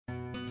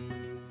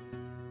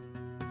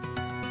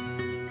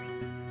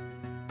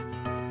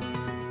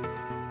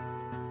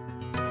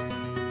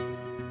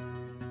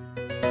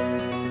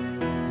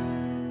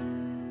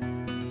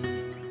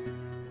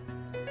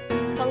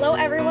Hello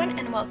everyone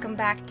and welcome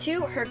back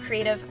to Her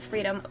Creative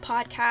Freedom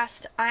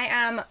podcast. I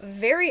am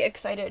very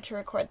excited to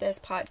record this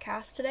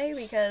podcast today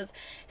because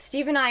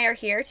Steve and I are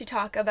here to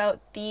talk about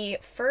the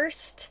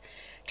first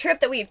trip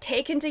that we've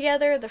taken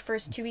together, the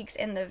first 2 weeks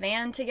in the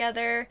van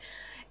together.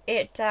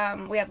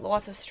 We have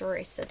lots of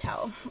stories to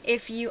tell.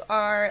 If you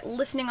are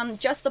listening on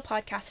just the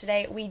podcast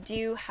today, we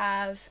do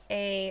have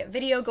a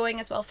video going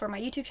as well for my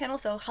YouTube channel.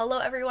 So hello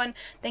everyone.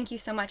 Thank you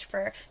so much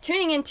for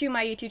tuning into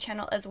my YouTube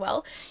channel as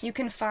well. You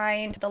can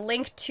find the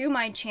link to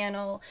my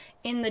channel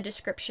in the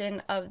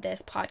description of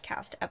this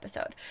podcast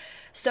episode.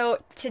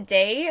 So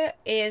today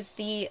is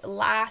the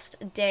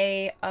last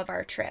day of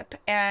our trip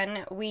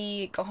and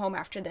we go home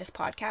after this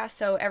podcast.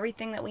 So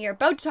everything that we are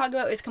about to talk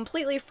about is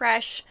completely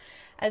fresh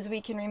as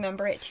we can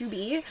remember it to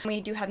be. We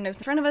do have notes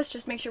in front of us,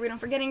 just make sure we don't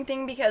forget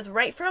anything, because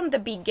right from the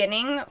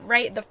beginning,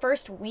 the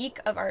first week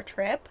of our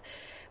trip,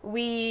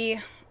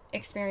 we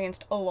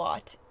experienced a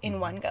lot in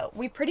one go.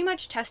 We pretty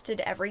much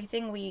tested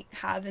everything we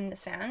have in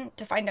this van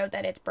to find out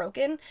that it's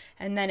broken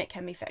and then it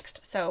can be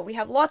fixed. So we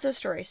have lots of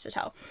stories to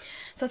tell.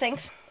 So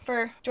thanks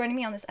for joining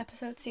me on this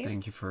episode, Steve.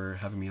 Thank you for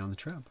having me on the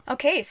trip.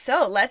 Okay,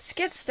 so let's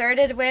get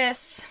started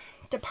with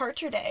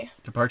Departure day.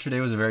 Departure day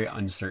was a very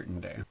uncertain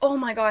day. Oh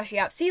my gosh,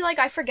 yeah. See,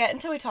 I forget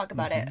until we talk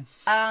about it.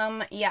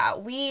 Yeah,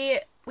 we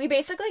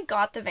basically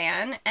got the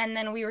van and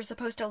then we were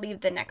supposed to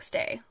leave the next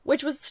day,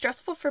 which was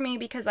stressful for me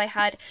because I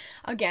had,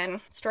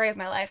 again, story of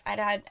my life, I'd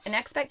had an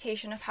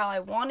expectation of how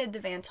I wanted the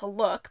van to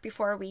look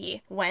before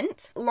we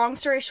went. Long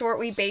story short,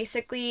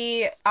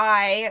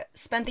 I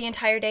spent the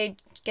entire day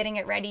getting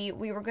it ready.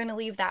 We were going to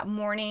leave that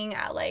morning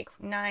at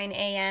 9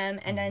 a.m.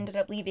 and ended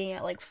up leaving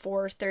at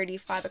 4:30,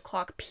 5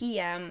 o'clock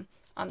p.m.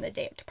 on the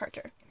day of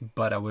departure.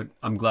 But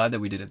I'm glad that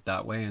we did it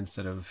that way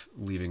instead of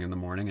leaving in the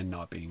morning and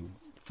not being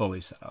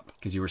fully set up,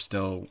 because you were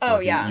still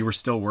you were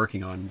still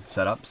working on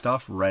setup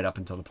stuff right up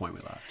until the point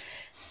we left.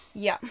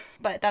 Yeah,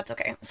 but that's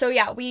okay. So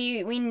yeah,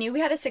 we knew we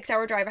had a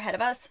 6-hour drive ahead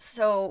of us.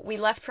 So we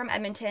left from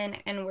Edmonton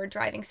and we're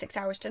driving 6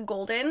 hours to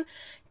Golden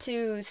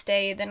to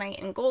stay the night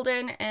in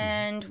Golden.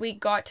 And we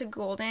got to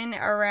Golden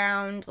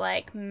around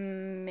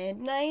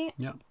midnight.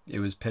 Yeah, it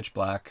was pitch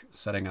black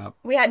setting up.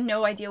 We had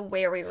no idea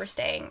where we were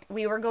staying.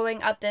 We were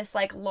going up this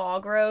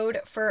log road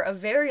for a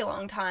very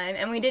long time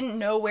and we didn't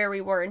know where we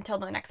were until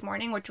the next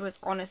morning, which was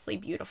honestly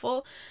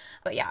beautiful.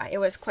 But yeah, it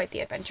was quite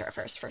the adventure at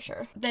first, for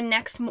sure. The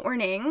next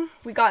morning,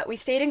 we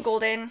stayed in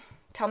Golden.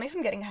 Tell me if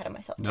I'm getting ahead of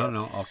myself, too.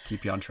 No, I'll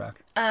keep you on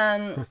track.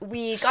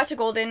 We got to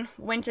Golden,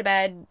 went to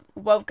bed,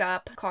 woke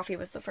up. Coffee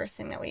was the first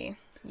thing that we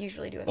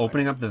usually do in the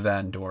Opening morning. up the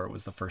van door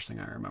was the first thing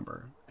I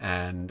remember.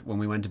 And when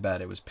we went to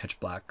bed, it was pitch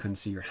black. Couldn't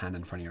see your hand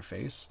in front of your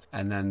face.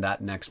 And then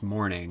that next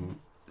morning,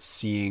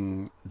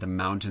 seeing the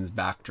mountains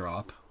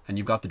backdrop, and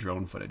you've got the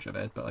drone footage of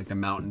it, but the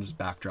mountains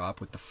backdrop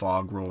with the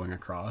fog rolling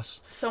across.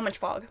 So much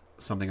fog.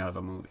 Something out of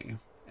a movie.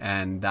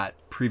 And that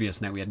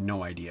previous night, we had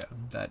no idea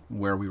that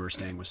where we were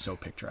staying was so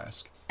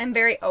picturesque. And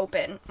very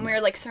open. We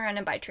were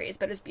surrounded by trees,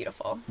 but it was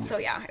beautiful. Yeah. So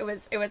yeah, it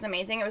was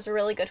amazing. It was a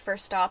really good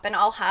first stop, and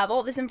I'll have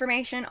all this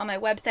information on my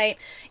website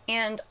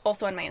and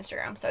also on my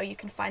Instagram, so you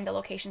can find the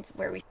locations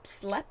where we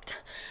slept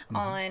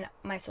on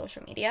my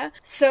social media.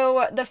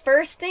 So the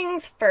first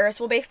things first,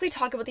 we'll basically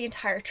talk about the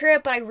entire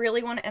trip, but I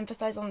really want to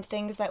emphasize on the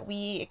things that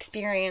we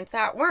experienced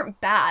that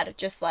weren't bad,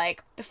 just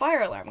the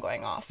fire alarm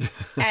going off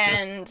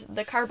and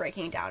the car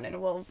breaking down,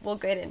 and we'll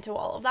get into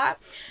all of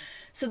that.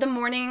 So the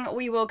morning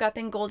we woke up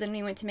in Golden,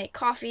 we went to make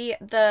coffee.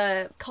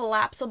 The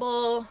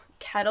collapsible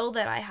kettle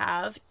that I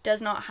have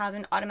does not have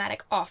an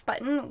automatic off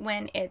button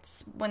when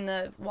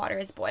the water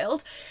is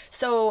boiled.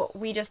 So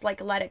we just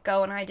let it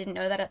go, and I didn't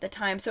know that at the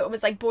time. So it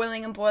was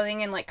boiling and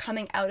boiling and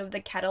coming out of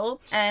the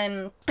kettle,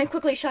 and I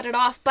quickly shut it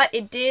off, but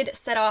it did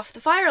set off the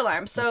fire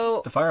alarm.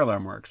 So the fire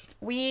alarm works.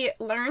 We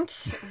learned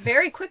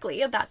very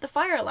quickly that the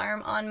fire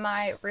alarm on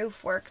my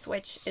roof works,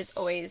 which is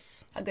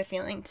always a good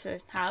feeling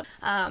to have,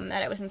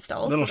 that it was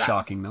installed. A little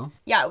shocking though.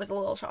 Yeah, it was a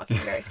little shocking,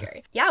 very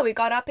scary. Yeah, we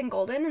got up in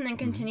Golden and then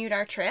continued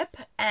our trip.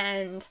 And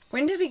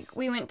when did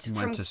we went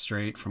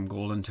straight from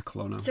Golden to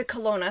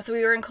Kelowna. So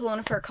we were in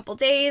Kelowna for a couple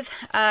days.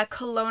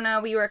 Kelowna,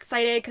 we were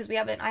excited because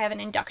I have an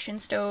induction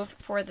stove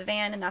for the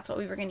van, and that's what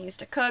we were going to use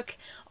to cook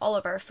all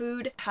of our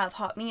food, have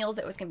hot meals.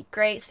 It was going to be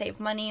great, save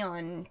money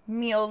on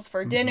meals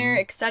for dinner,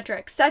 etc.,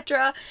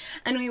 etc.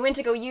 And we went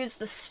to go use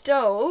the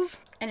stove,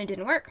 and it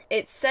didn't work.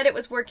 It said it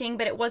was working,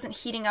 but it wasn't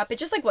heating up. It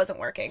just wasn't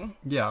working.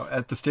 Yeah,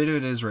 at the state of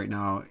it is right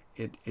now,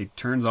 it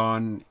turns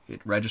on,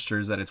 it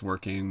registers that it's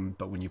working,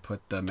 but when you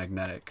put the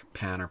magnetic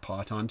pan or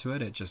pot onto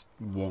it, it just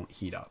won't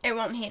heat up. It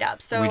won't heat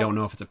up. So we don't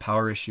know if it's a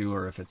power issue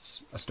or if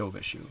it's a stove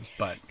issue,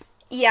 but...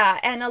 Yeah,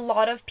 and a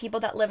lot of people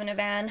that live in a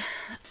van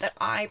that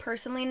I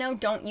personally know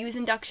don't use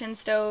induction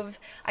stove.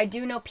 I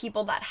do know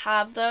people that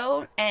have,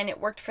 though, and it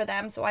worked for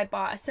them, so I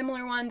bought a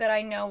similar one that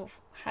I know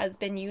has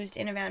been used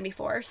in a van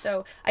before.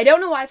 So I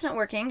don't know why it's not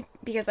working,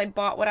 because I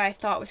bought what I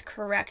thought was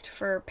correct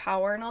for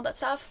power and all that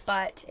stuff,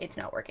 but it's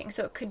not working.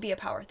 So it could be a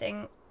power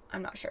thing.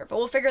 I'm not sure, but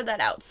we'll figure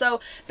that out.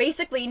 So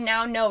basically,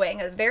 now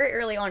knowing very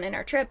early on in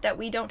our trip that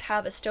we don't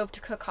have a stove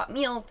to cook hot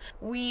meals,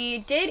 we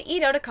did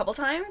eat out a couple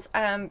times.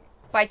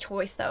 By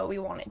choice, though, we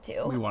wanted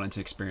to. We wanted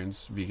to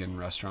experience vegan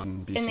restaurant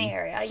in BC. In the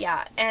area,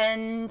 yeah.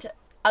 And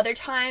other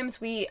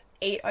times we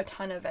ate a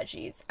ton of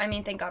veggies. I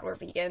mean, thank God we're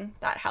vegan.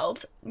 That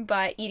helped.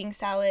 But eating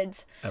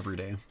salads. Every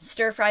day.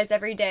 Stir fries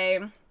every day.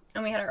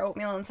 And we had our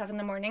oatmeal and stuff in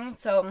the morning,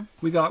 so...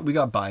 We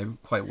got by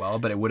quite well,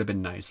 but it would have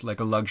been nice. Like,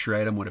 a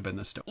luxury item would have been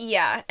the stove.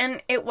 Yeah,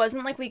 and it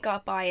wasn't like we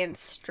got by and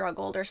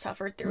struggled or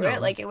suffered through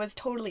it. Like, it was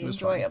totally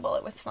enjoyable.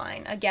 It was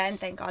fine. Again,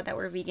 thank God that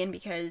we're vegan,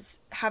 because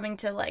having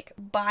to, like,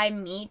 buy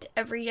meat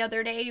every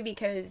other day,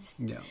 because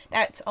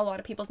that's a lot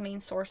of people's main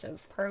source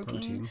of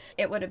protein.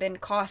 It would have been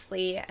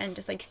costly and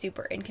just, like,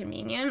 super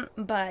inconvenient.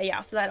 But,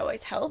 yeah, so that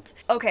always helped.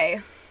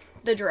 Okay,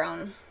 the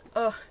drone.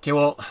 Ugh. Okay,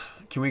 well...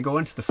 Can we go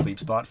into the sleep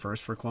spot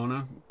first for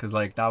Kelowna? Because,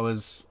 like, that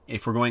was...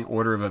 If we're going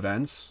order of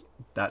events,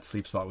 that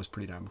sleep spot was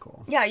pretty damn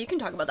cool. Yeah, you can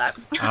talk about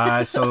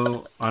that.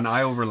 So, on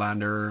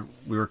iOverlander,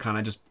 we were kind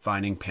of just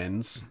finding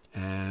pins.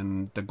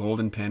 And the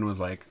golden pin was,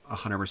 like,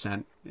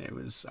 100%. It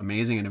was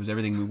amazing, and it was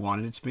everything we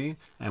wanted it to be.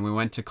 And we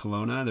went to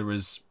Kelowna. There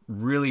was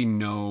really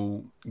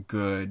no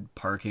good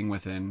parking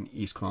within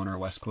East Kelowna or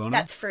West Kelowna.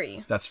 That's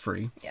free. That's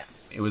free. Yeah.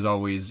 It was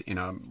always in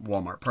a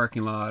Walmart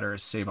parking lot or a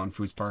Save on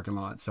Foods parking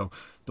lot. So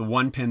the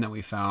one pin that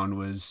we found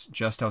was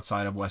just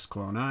outside of West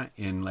Kelowna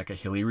in like a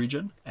hilly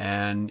region.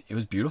 And it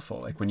was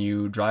beautiful. Like when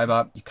you drive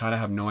up, you kind of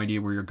have no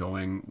idea where you're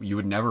going. You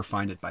would never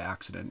find it by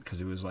accident because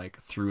it was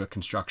like through a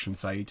construction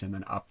site and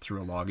then up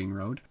through a logging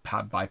road,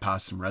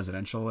 bypass some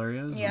residential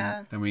areas. Yeah.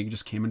 And then we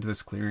just came into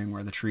this clearing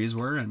where the trees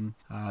were, and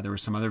there were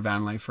some other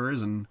van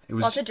lifers, and it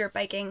was lots of dirt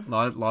biking.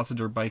 Lots of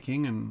dirt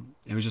biking, and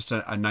it was just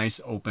a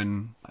nice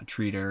open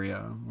treat area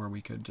where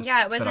we could just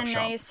it was set up a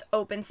shop. nice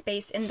open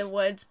space in the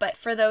woods. But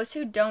for those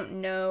who don't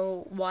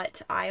know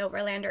what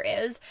iOverlander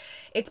is,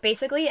 it's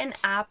basically an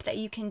app that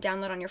you can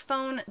download on your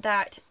phone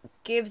that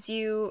gives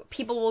you,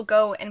 people will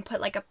go and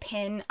put like a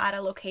pin at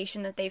a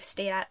location that they've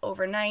stayed at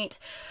overnight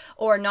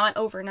or not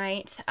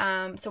overnight.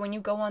 So when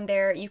you go on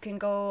there, you can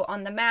go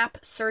on the map,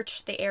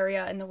 search the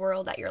area in the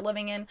world that you're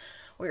living in,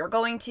 where you're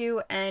going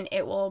to, and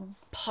it will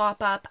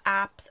pop up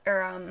apps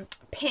or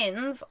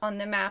pins on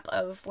the map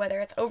of whether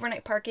it's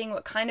overnight parking,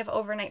 what kind of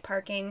overnight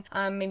parking,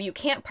 maybe you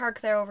can't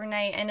park there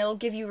overnight, and it'll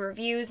give you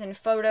reviews and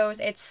photos.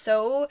 It's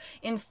so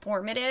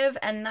informative,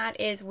 and that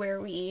is where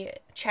we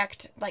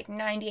checked like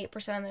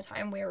 98% of the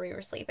time where we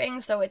were sleeping.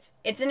 So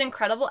it's an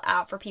incredible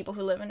app for people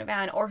who live in a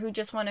van or who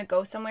just want to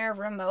go somewhere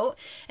remote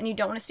and you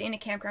don't want to stay in a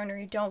campground or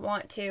you don't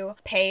want to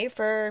pay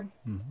for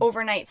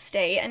overnight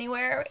stay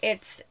anywhere.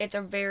 It's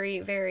a very,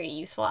 very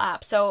useful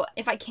app. So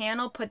if I can,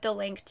 I'll put the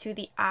link to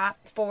the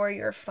app for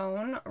your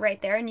phone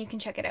right there and you can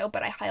check it out,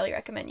 but I highly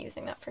recommend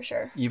using that for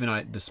sure.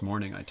 Even this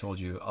morning I told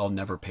you I'll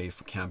never pay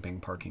for camping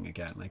parking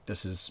again. Like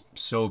this is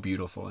so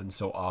beautiful and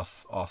so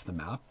off the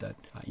map that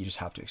you just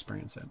have to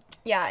experience it.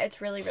 Yeah, it's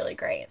really, really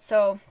great.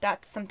 So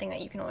that's something that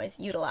you can always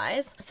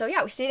utilize. So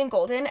yeah, we stayed in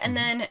Golden and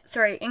then,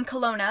 in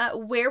Kelowna.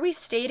 Where we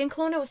stayed in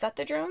Kelowna, was that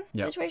the drone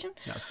situation?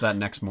 Yeah, so that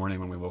next morning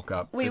when we woke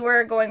up. We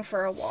were going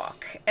for a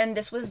walk and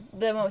this was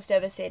the most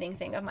devastating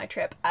thing of my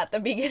trip at the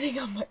beginning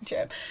of my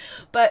trip.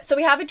 But so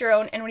we have a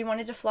drone and we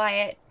wanted to fly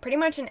it pretty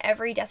much in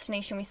every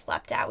destination we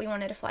slept at. We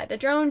wanted to fly the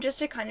drone just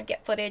to kind of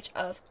get footage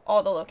of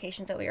all the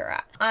locations that we were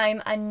at.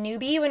 I'm a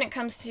newbie when it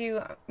comes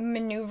to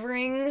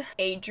maneuvering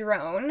a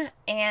drone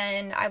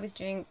and I was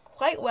doing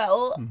quite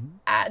well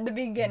at the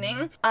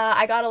beginning.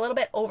 I got a little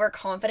bit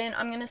overconfident,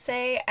 I'm gonna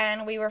say,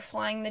 and we were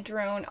flying the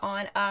drone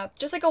on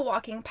just like a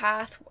walking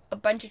path. A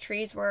bunch of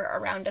trees were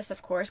around us,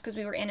 of course, because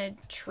we were in a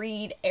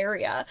treed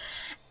area.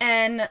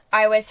 And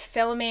I was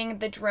filming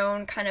the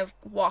drone kind of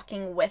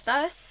walking with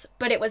us,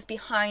 but it was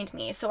behind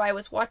me. So I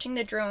was watching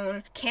the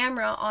drone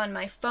camera on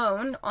my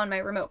phone, on my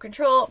remote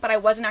control, but I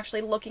wasn't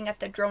actually looking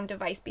at the drone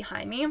device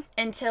behind me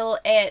until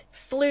it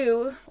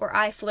flew, or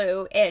I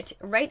flew it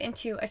right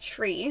into a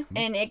tree,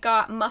 and it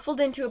got muffled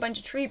into a bunch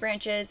of tree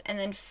branches and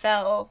then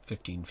fell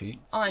 15 feet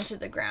onto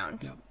the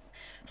ground. Yep.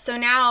 So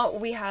now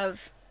we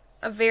have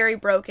a very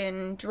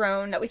broken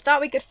drone that we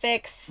thought we could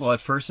fix. Well, at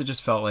first it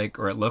just felt like,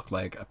 or it looked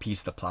like a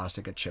piece of the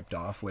plastic had chipped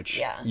off,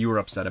 which you were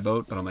upset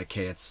about, but I'm like,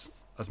 hey, it's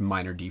a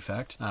minor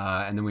defect.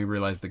 And then we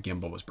realized the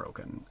gimbal was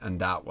broken,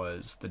 and that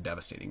was the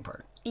devastating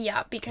part.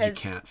 Yeah,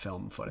 because you can't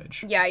film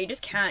footage. Yeah, you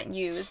just can't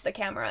use the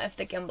camera if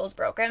the gimbal's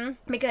broken,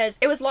 because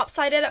it was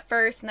lopsided at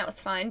first and that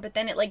was fine, but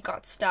then it like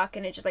got stuck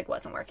and it just like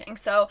wasn't working.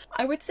 So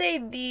I would say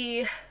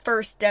the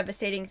first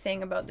devastating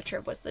thing about the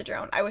trip was the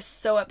drone. I was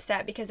so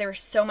upset because there was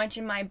so much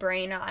in my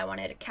brain I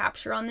wanted to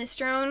capture on this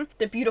drone,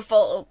 the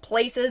beautiful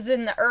places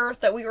in the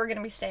earth that we were going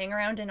to be staying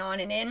around and on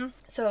and in.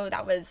 So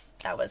that was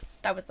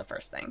the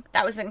first thing.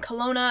 That was in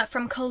Kelowna.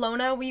 From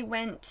Kelowna we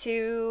went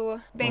to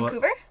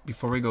Vancouver. Well,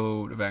 before we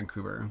go to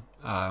Vancouver,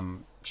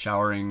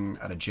 showering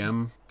at a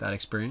gym, that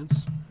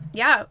experience.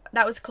 Yeah,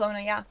 that was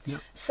Kelowna, yeah. Yeah.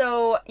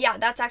 So, yeah,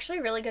 that's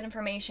actually really good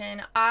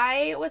information.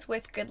 I was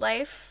with Good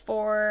Life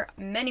for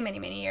many, many,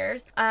 many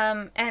years,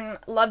 and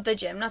loved the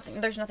gym.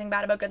 There's nothing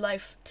bad about Good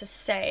Life to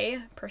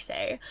say, per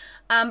se.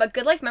 But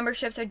Good Life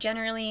memberships are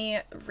generally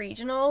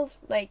regional,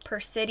 like per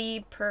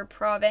city, per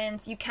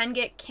province. You can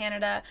get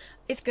Canada.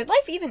 Is Good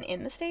Life even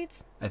in the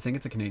States? I think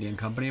it's a Canadian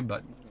company,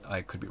 but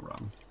I could be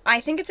wrong.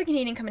 I think it's a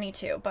Canadian company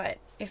too, but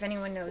if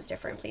anyone knows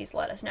different, please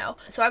let us know.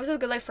 So I was with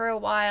Good Life for a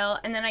while,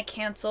 and then I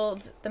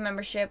canceled the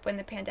membership when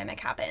the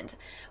pandemic happened.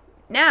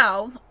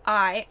 Now,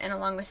 and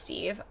along with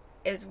Steve,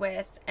 is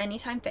with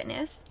Anytime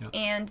Fitness. Yeah.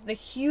 And the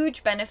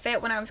huge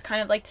benefit when I was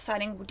kind of like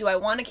deciding, do I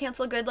want to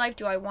cancel Good Life?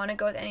 Do I want to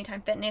go with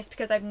Anytime Fitness?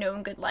 Because I've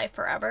known Good Life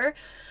forever.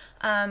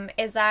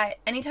 Is that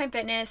Anytime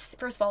Fitness,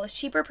 first of all, is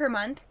cheaper per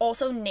month,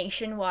 also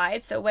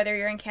nationwide. So whether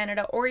you're in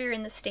Canada or you're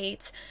in the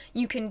States,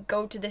 you can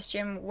go to this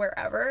gym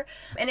wherever.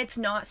 And it's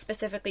not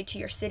specifically to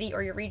your city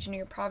or your region or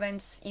your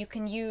province. You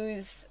can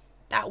use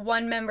that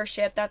one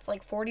membership that's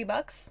like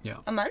 $40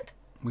 a month.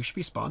 We should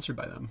be sponsored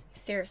by them.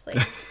 Seriously,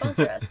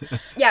 sponsor us.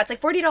 Yeah, it's like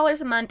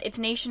 $40 a month. It's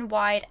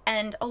nationwide,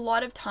 and a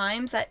lot of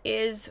times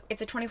it's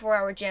a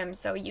 24-hour gym,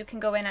 so you can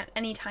go in at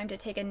any time to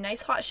take a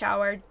nice hot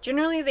shower.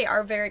 Generally, they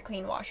are very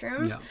clean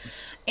washrooms. Yeah.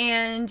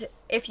 And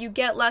if you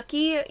get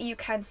lucky, you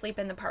can sleep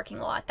in the parking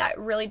lot. That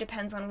really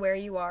depends on where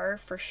you are,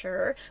 for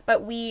sure.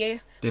 But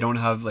they don't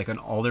have, like, on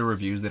all their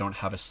reviews, they don't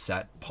have a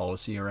set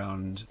policy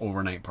around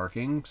overnight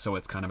parking, so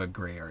it's kind of a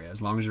gray area.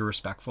 As long as you're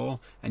respectful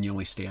and you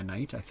only stay a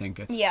night, I think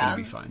it's gonna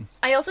be fine.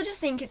 I also just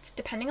think it's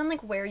depending on,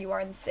 like, where you are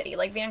in the city.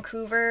 Like,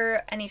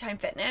 Vancouver, Anytime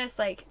Fitness,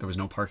 like... There was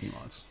no parking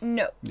lots.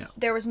 No.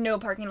 There was no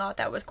parking lot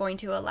that was going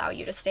to allow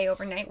you to stay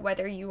overnight,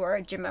 whether you are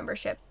a gym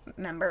membership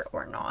member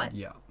or not.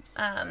 Yeah.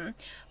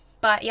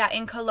 But yeah,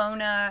 in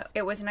Kelowna,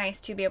 it was nice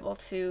to be able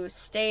to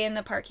stay in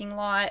the parking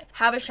lot,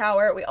 have a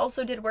shower. We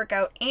also did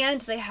workout, and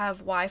they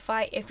have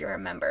Wi-Fi if you're a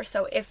member.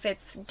 So if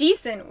it's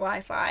decent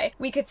Wi-Fi,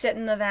 we could sit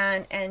in the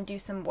van and do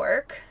some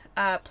work.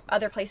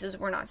 Other places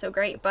were not so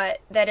great,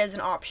 but that is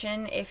an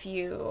option if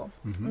you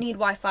need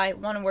Wi-Fi,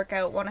 want to work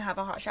out, want to have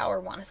a hot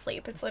shower, want to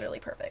sleep. It's literally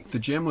perfect. The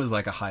gym was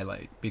like a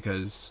highlight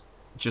because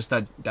just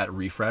that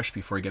refresh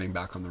before getting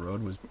back on the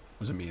road was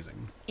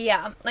amazing.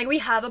 Yeah, like we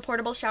have a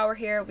portable shower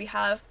here. We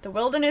have the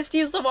wilderness to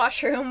use the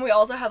washroom. We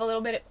also have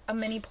a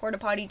mini porta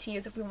potty to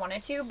use if we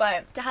wanted to,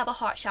 but to have a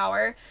hot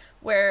shower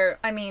where,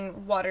 I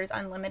mean, water's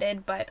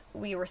unlimited, but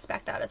we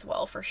respect that as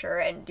well for sure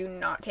and do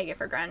not take it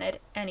for granted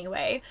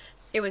anyway.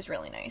 It was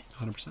really nice.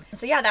 100%.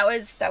 So yeah, that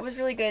was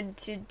really good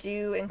to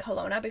do in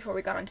Kelowna before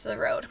we got onto the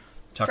road.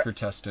 Tucker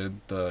tested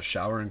the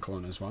shower in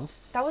Kelowna as well.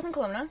 That was in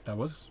Kelowna. That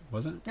was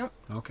it? Nope.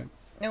 Okay.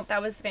 Nope,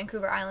 that was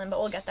Vancouver Island, but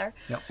we'll get there.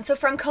 Yep. So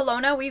from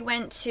Kelowna, we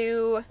went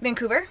to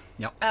Vancouver.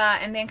 Yep.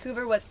 And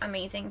Vancouver was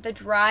amazing. The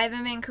drive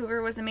in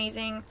Vancouver was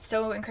amazing.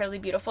 So incredibly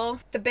beautiful.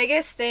 The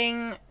biggest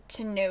thing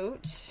to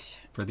note...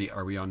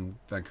 Are we on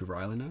Vancouver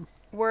Island now?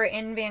 We're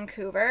in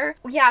Vancouver.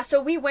 Yeah,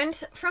 so we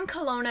went from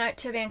Kelowna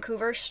to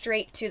Vancouver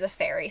straight to the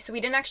ferry. So we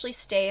didn't actually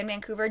stay in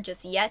Vancouver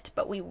just yet,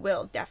 but we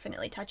will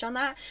definitely touch on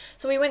that.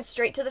 So we went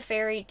straight to the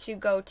ferry to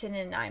go to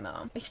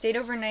Nanaimo. We stayed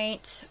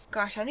overnight.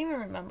 Gosh, I don't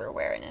even remember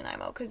where in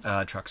Nanaimo.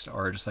 Truck stop,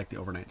 or just like the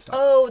overnight stop.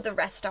 Oh, the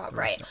rest stop,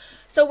 right.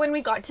 So when we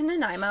got to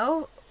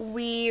Nanaimo,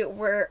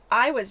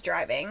 I was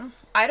driving.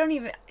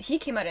 He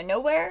came out of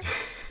nowhere.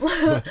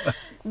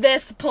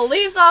 This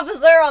police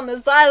officer on the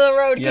side of the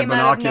road came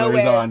out of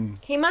nowhere. On.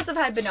 He must have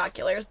had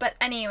binoculars, but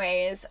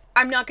anyways,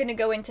 I'm not going to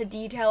go into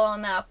detail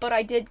on that, but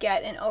I did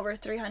get an over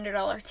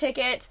 $300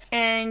 ticket.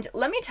 And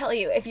let me tell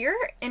you, if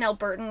you're an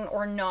Albertan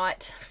or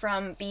not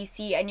from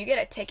BC and you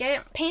get a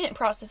ticket, payment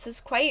process is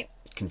quite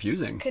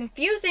confusing,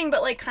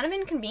 but like kind of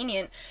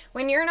inconvenient.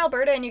 When you're in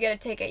Alberta and you get a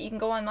ticket, you can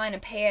go online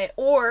and pay it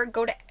or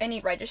go to any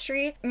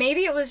registry.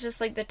 Maybe it was just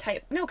like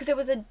because it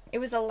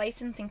was a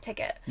licensing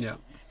ticket. Yeah.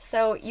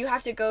 So you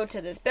have to go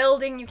to this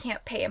building. You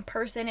can't pay in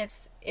person.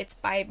 It's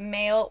by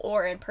mail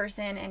or in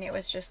person, and it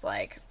was just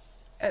like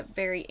a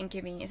very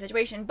inconvenient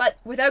situation. But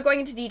without going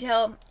into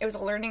detail, it was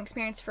a learning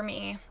experience for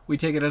me. We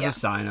take it as a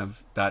sign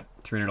of that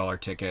 $300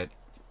 ticket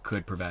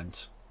could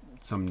prevent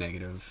some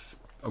negative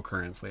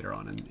occurrence later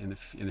on in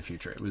the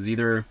future. It was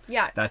either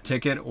that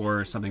ticket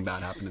or something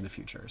bad happened in the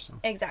future. So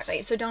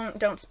exactly. So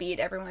don't speed,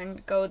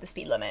 everyone. Go the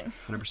speed limit.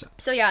 100%.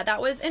 So yeah, that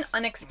was an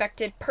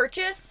unexpected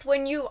purchase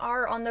when you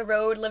are on the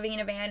road living in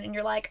a van and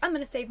you're like, I'm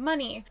gonna save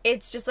money.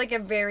 It's just like a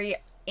very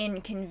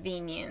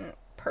inconvenient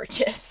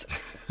purchase.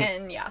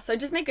 And yeah, so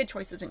just make good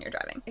choices when you're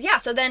driving. Yeah,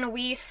 so then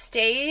we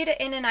stayed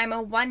in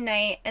Nanaimo one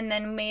night and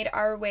then made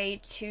our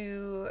way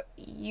to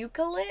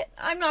Euclid.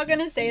 I'm not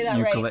gonna say that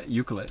right.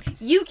 Euclid.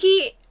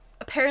 Yuki.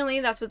 Apparently,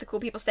 that's what the cool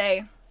people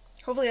say.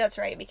 Hopefully that's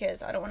right,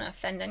 because I don't want to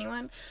offend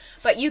anyone.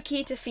 But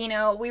Yuki,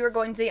 Tofino, we were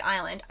going to the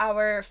island.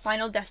 Our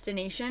final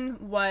destination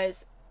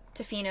was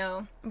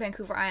Tofino,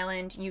 Vancouver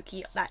Island,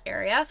 Yuki, that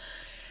area.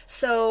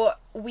 So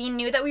we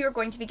knew that we were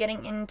going to be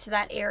getting into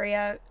that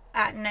area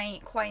at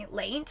night quite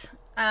late.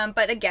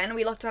 But again,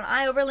 we looked on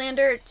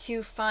iOverlander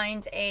to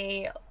find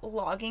a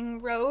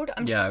logging road.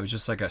 Yeah, it was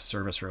just like a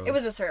service road. It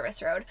was a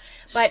service road,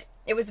 but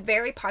it was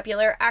very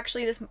popular.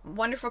 Actually, this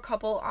wonderful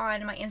couple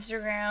on my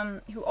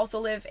Instagram who also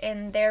live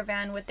in their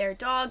van with their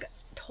dog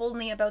told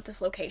me about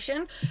this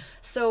location.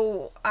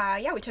 So,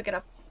 yeah, we took it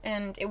up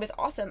and it was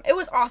awesome. It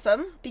was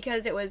awesome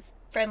because it was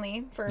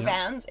friendly for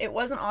vans. It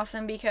wasn't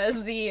awesome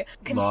because the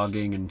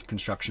logging and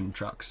construction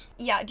trucks.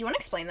 Yeah, do you want to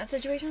explain that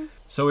situation?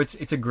 So it's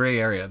a gray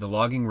area. The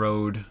logging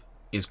road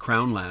is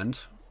crown land,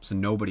 so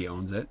nobody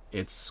owns it.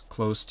 It's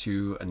close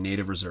to a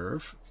native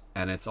reserve,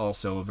 and it's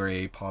also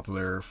very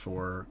popular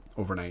for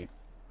overnight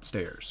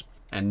stayers.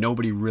 And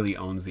nobody really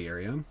owns the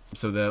area.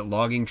 So the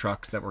logging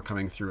trucks that were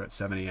coming through at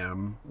 7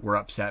 a.m. were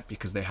upset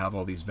because they have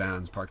all these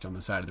vans parked on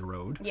the side of the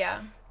road. Yeah.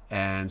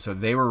 And so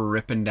they were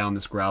ripping down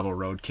this gravel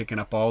road, kicking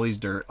up all this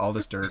dirt, all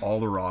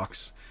the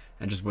rocks,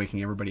 and just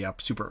waking everybody up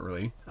super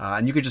early.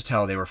 And you could just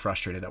tell they were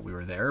frustrated that we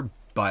were there.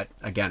 But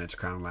again, it's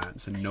crown land,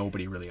 so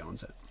nobody really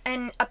owns it.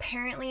 And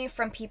apparently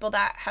from people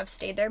that have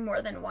stayed there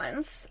more than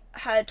once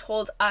had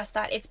told us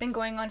that it's been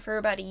going on for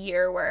about a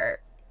year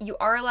where you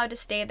are allowed to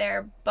stay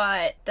there,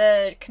 but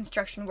the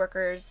construction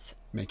workers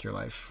make your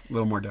life a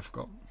little more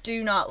difficult.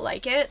 Do not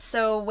like it.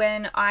 So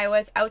when I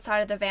was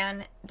outside of the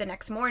van the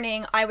next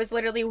morning, I was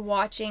literally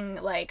watching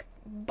like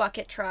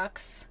bucket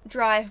trucks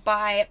drive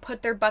by,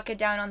 put their bucket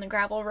down on the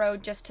gravel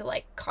road just to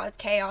like cause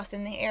chaos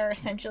in the air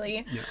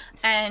essentially,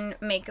 and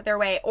make their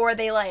way. Or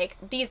they like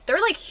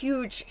they're like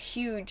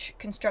huge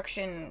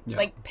construction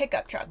like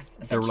pickup trucks.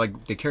 They're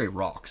like, they carry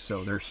rocks,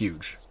 so they're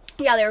huge.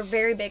 Yeah, they're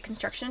very big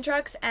construction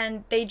trucks,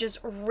 and they just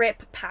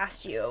rip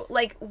past you.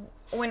 Like,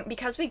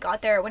 because we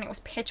got there when it was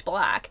pitch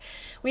black,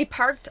 we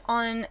parked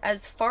on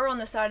as far on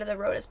the side of the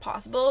road as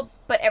possible,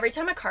 but every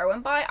time a car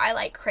went by, I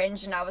like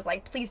cringed and I was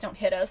like, please don't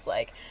hit us.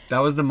 Like, that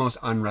was the most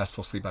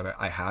unrestful sleep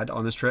I had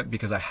on this trip,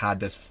 because I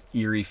had this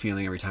eerie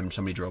feeling every time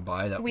somebody drove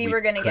by that we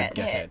were gonna get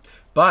hit.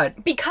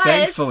 But because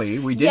thankfully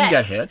we didn't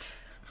get hit.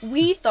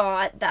 We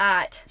thought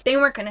that they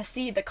weren't going to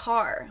see the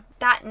car.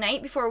 That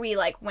night before we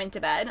like went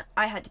to bed,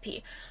 I had to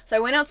pee. So I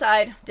went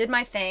outside, did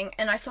my thing,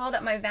 and I saw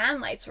that my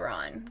van lights were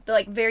on. The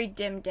like very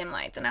dim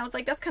lights. And I was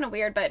like, that's kind of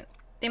weird, but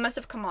they must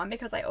have come on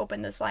because I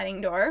opened the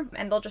sliding door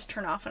and they'll just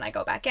turn off when I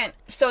go back in.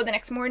 So the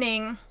next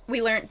morning,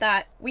 we learned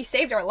that we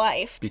saved our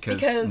life.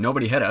 Because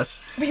nobody hit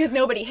us. Because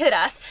nobody hit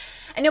us.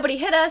 And nobody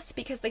hit us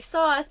because they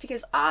saw us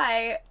because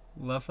I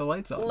left the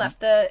lights on.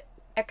 Left the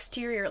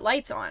exterior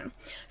lights on.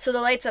 So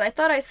the lights that I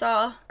thought I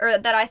saw, or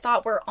that I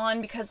thought were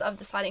on because of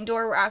the sliding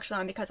door, were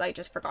actually on because I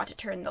just forgot to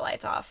turn the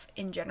lights off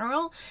in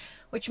general,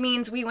 which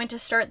means we went to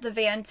start the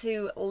van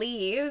to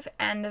leave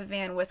and the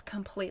van was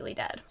completely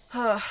dead.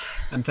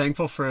 I'm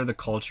thankful for the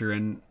culture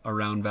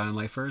around van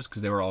lifers,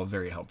 because they were all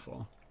very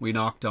helpful. We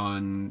knocked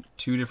on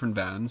 2 different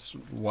vans,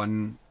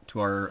 one to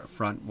our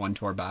front, one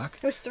to our back.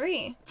 It was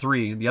 3.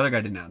 3. The other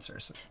guy didn't answer.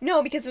 So.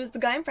 No, because it was the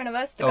guy in front of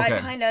us, the guy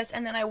behind us,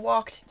 and then I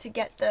walked to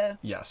get the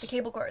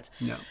cable cords.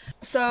 Yeah.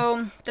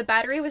 So the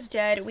battery was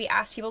dead. We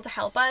asked people to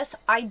help us.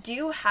 I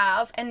do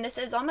have, and this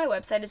is on my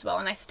website as well,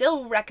 and I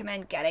still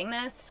recommend getting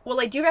this. Well,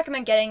 I do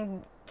recommend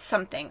getting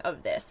something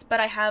of this,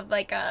 but I have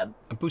like a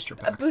booster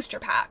pack. A booster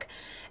pack.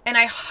 And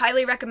I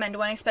highly recommend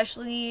one,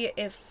 especially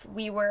if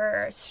we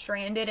were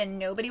stranded and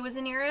nobody was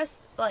near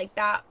us. Like,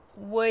 that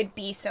would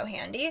be so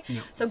handy.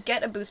 Yeah. So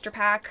get a booster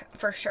pack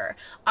for sure.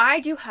 I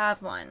do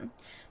have one.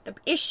 The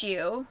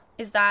issue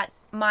is that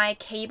my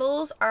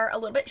cables are a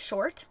little bit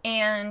short,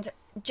 and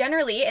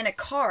generally in a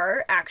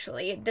car,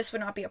 actually, this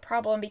would not be a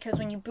problem, because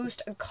when you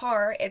boost a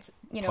car, it's,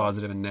 you know,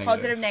 positive and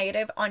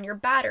negative on your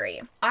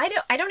battery. I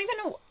don't even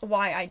know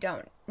why I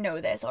don't know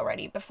this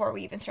already before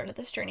we even started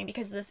this journey,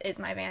 because this is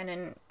my van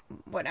and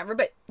whatever,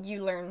 but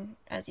you learn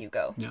as you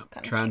go. Yeah.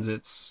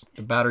 Transits,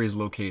 the battery is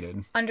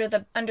located under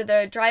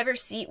the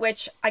driver's seat,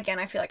 which again,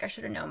 I feel like I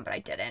should have known, but I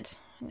didn't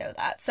know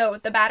that. So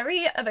the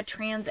battery of a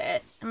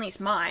Transit, at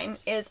least mine,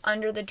 is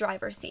under the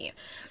driver's seat.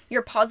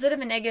 Your positive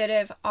and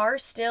negative are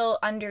still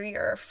under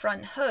your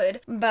front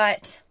hood,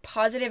 but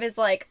positive is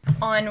like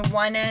on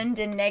one end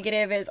and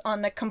negative is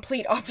on the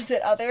complete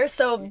opposite other.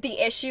 So the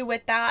issue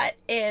with that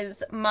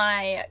is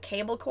my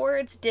cable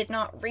cords did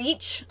not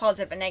reach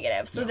positive and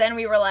negative. So then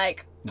we were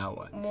like, now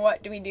what?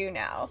 What do we do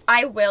now?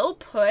 I will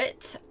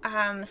put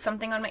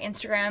something on my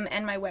Instagram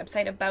and my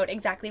website about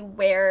exactly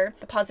where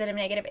the positive and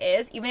negative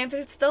is, even if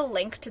it's the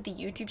link to the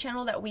YouTube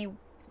channel that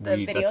the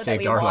video that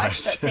we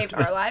watched that saved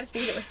our lives,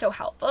 because it was so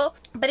helpful.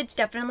 But it's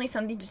definitely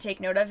something to take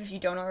note of if you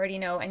don't already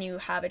know and you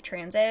have a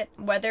Transit.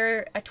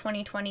 Whether a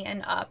 2020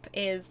 and up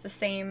is the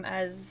same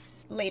as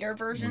later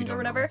versions or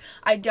whatever,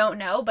 I don't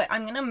know, but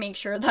I'm gonna make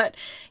sure that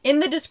in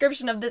the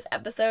description of this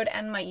episode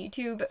and my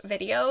YouTube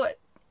video,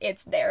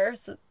 it's there,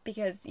 so,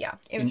 because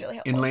it was really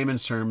helpful. In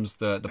layman's terms,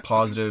 the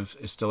positive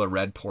is still a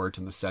red port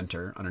in the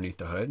center underneath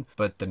the hood,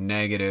 but the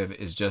negative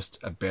is just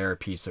a bare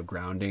piece of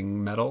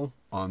grounding metal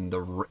on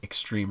the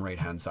extreme right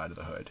hand side of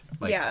the hood,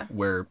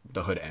 where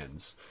the hood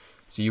ends.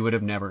 So you would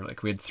have never,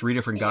 like, we had 3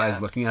 different guys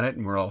Yeah. looking at it,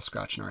 and we're all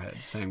scratching our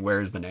heads saying,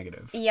 where's the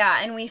negative? Yeah,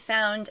 and we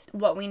found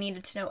what we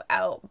needed to know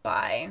out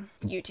by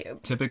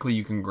YouTube. Typically,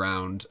 you can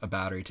ground a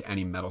battery to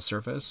any metal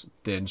surface.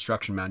 The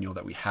instruction manual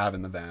that we have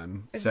in the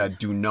van said,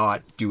 do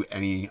not do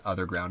any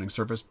other grounding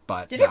surface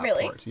but Did it that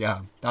really? port.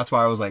 Yeah. That's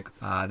why I was like,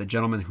 the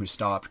gentleman who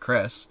stopped,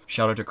 Chris,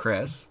 shout out to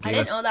Chris. I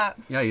didn't know that.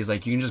 Yeah, he's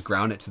like, you can just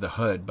ground it to the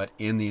hood, but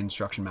in the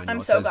instruction manual I'm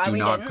it so says, glad do we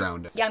not didn't.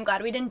 ground it. Yeah, I'm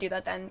glad we didn't do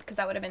that then, because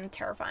that would have been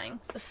terrifying.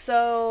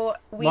 So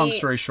Long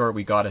story short,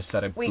 we got a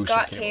set of we booster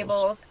got cables.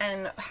 cables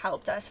and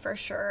helped us for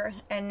sure.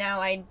 And now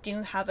I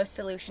do have a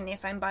solution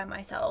if I'm by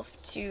myself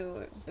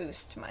to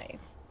boost my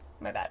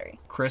battery.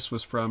 Chris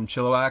was from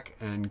Chilliwack,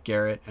 and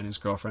Garrett and his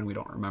girlfriend, we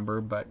don't remember,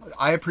 but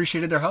I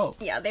appreciated their help.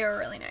 Yeah, they were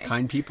really nice.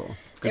 Kind people.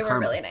 Good They were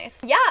karma. really nice.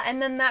 Yeah,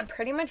 and then that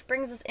pretty much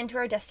brings us into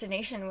our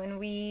destination when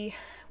we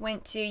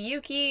went to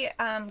Yuki.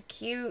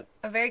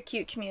 A very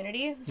cute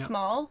community,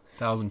 small.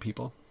 1,000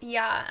 people.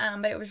 Yeah,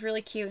 but it was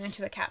really cute.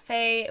 Into a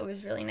cafe. It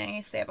was really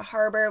nice. They have a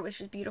harbor, which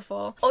is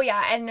beautiful. Oh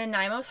yeah, and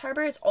Nanaimo's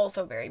harbor is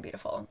also very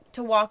beautiful.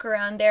 To walk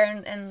around there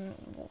and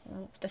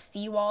the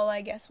seawall,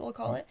 I guess we'll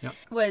call it, Yep.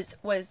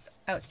 was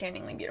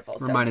outstandingly beautiful.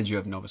 So, Reminded you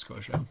of Nova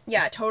Scotia.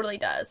 yeah, it totally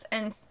does.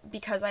 And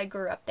because I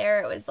grew up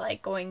there, it was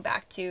like going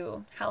back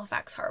to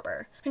Halifax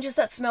Harbor. And just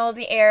that smell of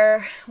the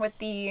air with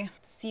the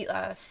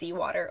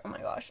seawater, oh my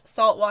gosh,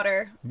 salt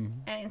water,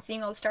 and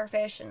seeing all the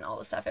starfish and all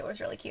the stuff, it was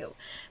really cute.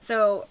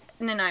 So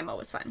Nanaimo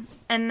was fun.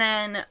 And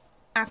then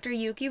after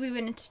Yuki, we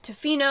went into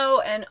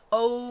Tofino, and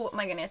oh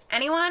my goodness,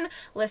 anyone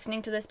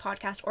listening to this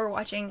podcast or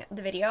watching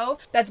the video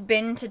that's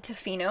been to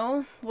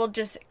Tofino will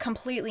just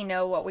completely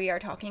know what we are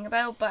talking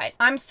about. But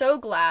I'm so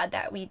glad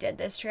that we did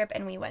this trip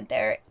and we went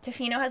there.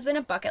 Tofino has been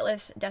a bucket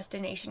list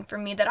destination for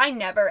me that I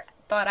never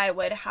thought I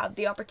would have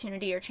the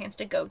opportunity or chance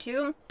to go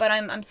to, but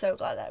I'm so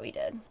glad that we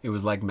did. It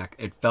was like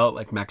it felt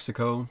like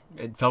Mexico.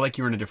 It felt like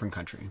you were in a different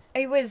country.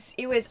 It was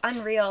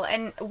unreal,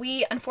 and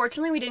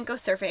unfortunately we didn't go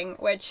surfing,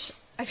 which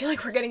I feel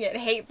like we're gonna get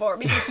hate for,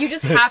 because you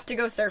just have to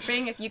go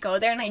surfing if you go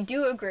there, and I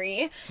do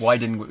agree. Why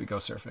didn't we go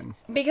surfing?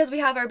 Because we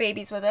have our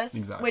babies with us,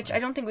 Exactly. which I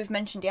don't think we've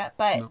mentioned yet,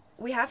 but No.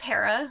 we have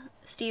Hera,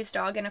 Steve's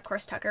dog, and of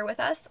course Tucker with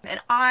us.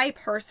 And I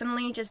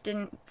personally just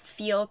didn't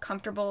feel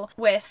comfortable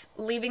with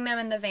leaving them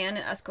in the van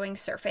and us going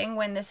surfing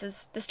when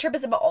this trip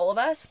is about all of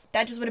us.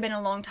 That just would have been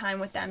a long time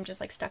with them just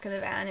like stuck in the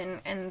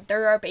van, and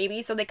they're our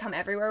babies, so they come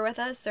everywhere with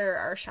us. They're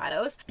our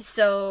shadows.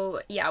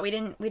 So yeah, we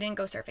didn't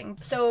go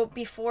surfing. So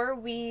before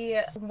we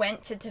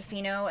went to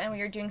Tofino, and we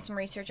were doing some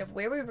research of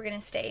where we were going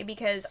to stay,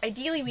 because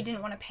ideally we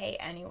didn't want to pay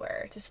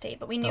anywhere to stay,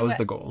 but we knew That was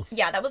the goal.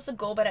 Yeah, that was the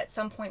goal, but at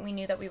some point we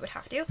knew that we would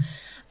have to.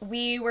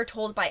 We were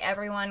told by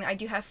everyone, I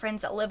do have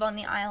friends that live on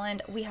the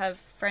island, we have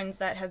friends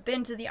that have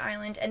been to the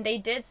island, and they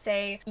did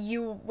say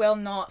you will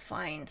not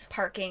find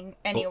parking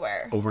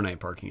anywhere. Overnight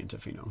parking in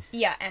Tofino.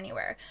 Yeah,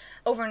 anywhere.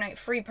 Overnight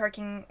free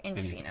parking in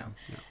Tofino.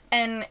 Yeah.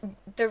 And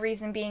the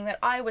reason being that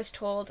I was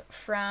told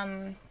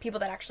from people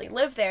that actually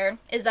live there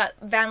is that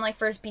van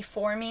lifers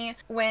before me,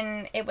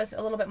 when it was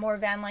a little bit more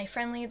van life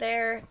friendly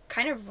there,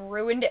 kind of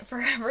ruined it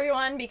for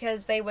everyone,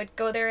 because they would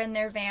go there in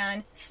their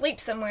van, sleep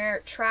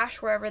somewhere,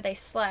 trash wherever they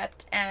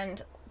slept,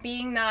 and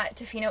being that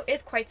Tofino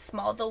is quite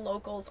small, the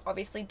locals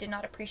obviously did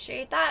not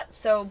appreciate that.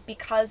 So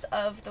because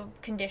of the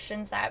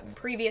conditions that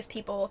previous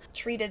people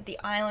treated the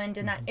island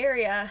in that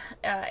area,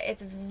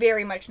 it's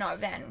very much not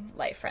van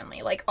life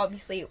friendly. Like,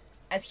 obviously,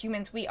 as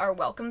humans, we are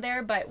welcome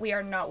there, but we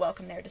are not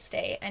welcome there to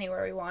stay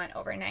anywhere we want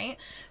overnight.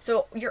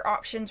 So your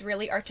options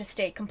really are to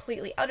stay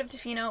completely out of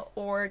Tofino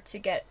or to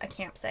get a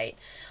campsite,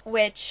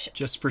 which...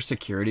 Just for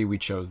security, we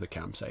chose the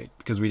campsite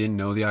because we didn't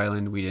know the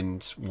island. We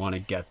didn't want to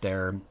get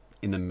there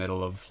in the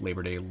middle of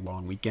Labor Day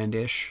long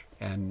weekend-ish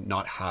and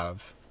not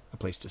have a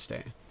place to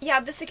stay. Yeah,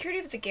 the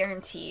security of the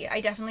guarantee. I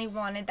definitely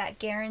wanted that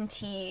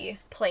guarantee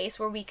place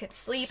where we could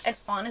sleep. And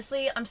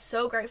honestly, I'm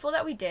so grateful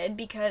that we did,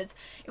 because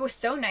it was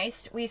so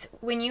nice.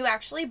 When you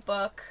actually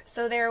book,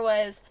 so there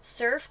was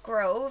Surf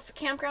Grove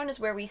Campground is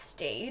where we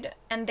stayed,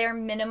 and their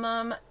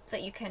minimum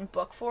that you can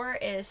book for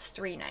is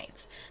 3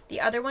 nights.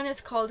 The other one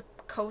is called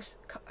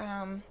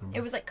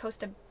it was like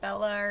Costa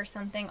Bella or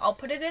something. I'll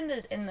put it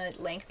in the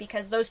link,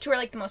 because those two are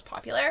like the most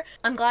popular.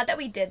 I'm glad that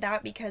we did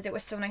that, because it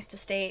was so nice to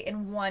stay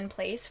in one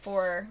place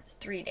for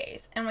 3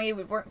 days, and we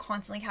weren't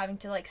constantly having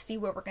to like see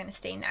where we're going to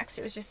stay next.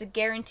 It was just a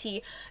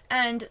guarantee,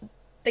 and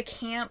the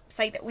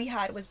campsite that we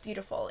had was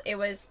beautiful. It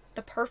was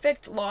the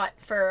perfect lot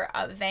for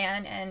a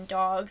van and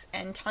dogs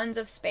and tons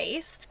of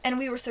space, and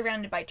we were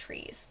surrounded by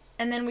trees.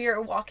 And then we were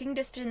walking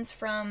distance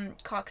from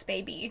Cox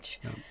Bay Beach.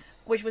 Yep.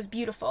 Which was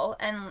beautiful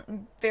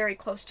and very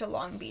close to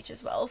Long Beach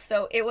as well.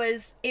 So it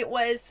was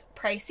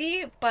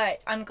pricey,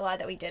 but I'm glad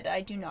that we did it.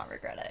 I do not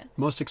regret it.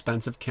 Most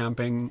expensive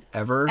camping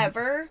ever.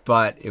 Ever?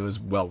 But it was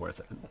well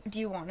worth it. Do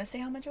you want to say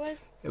how much it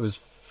was? It was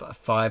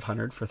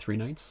 $500 for 3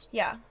 nights.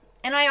 Yeah.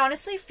 And I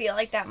honestly feel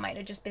like that might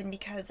have just been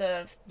because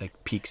of...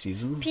 Like peak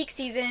season. Peak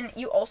season.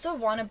 You also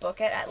want to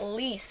book it at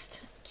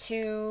least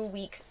 2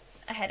 weeks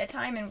ahead of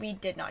time, and we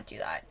did not do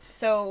that.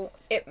 So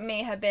it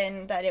may have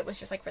been that it was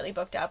just like really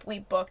booked up. We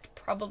booked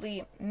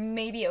probably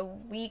maybe a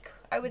week,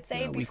 I would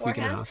say, beforehand. Week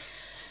and a half.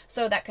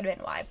 So that could have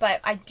been why,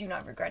 but I do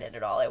not regret it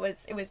at all. It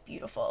was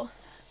beautiful.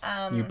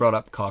 You brought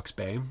up Cox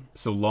Bay.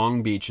 So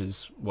Long Beach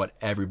is what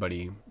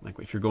everybody, like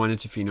if you're going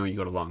to Tofino, you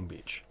go to Long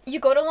Beach. You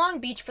go to Long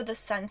Beach for the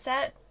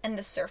sunset and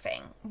the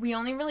surfing. We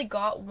only really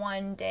got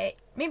 1 day,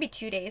 maybe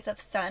 2 days of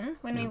sun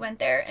when we went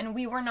there, and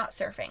we were not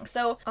surfing.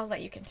 So I'll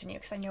let you continue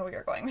because I know where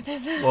you're going with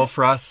this. Well,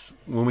 for us,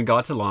 when we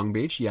got to Long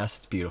Beach, yes,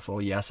 it's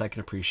beautiful. Yes, I can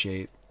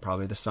appreciate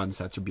probably the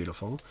sunsets are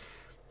beautiful,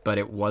 but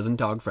it wasn't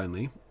dog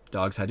friendly.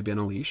 Dogs had to be on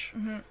a leash.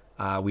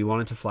 We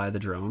wanted to fly the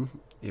drone.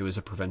 It was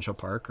a provincial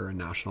park or a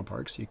national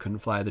park, so you couldn't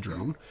fly the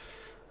drone.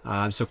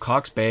 So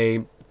Cox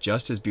Bay,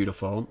 just as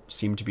beautiful,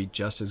 seemed to be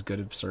just as good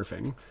at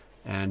surfing,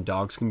 and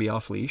dogs can be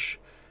off leash.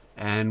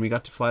 And we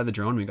got to fly the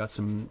drone. We got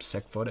some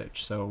sick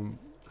footage. So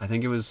I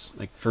think it was,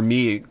 like, for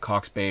me,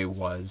 Cox Bay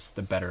was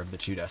the better of the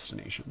two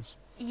destinations.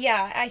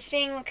 Yeah, I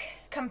think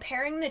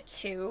comparing the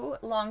two,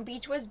 Long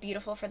Beach was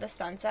beautiful for the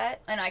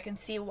sunset, and I can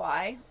see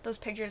why. Those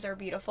pictures are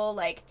beautiful.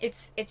 Like,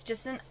 it's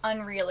just an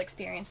unreal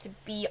experience to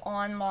be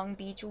on Long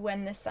Beach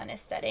when the sun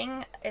is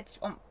setting. It's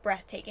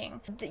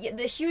breathtaking.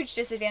 The huge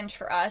disadvantage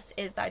for us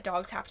is that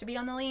dogs have to be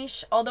on the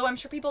leash. Although I'm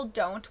sure people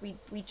don't. We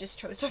just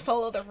chose to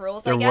follow the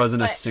rules, I guess. There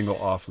wasn't a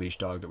single off-leash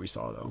dog that we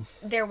saw, though.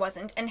 There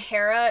wasn't. And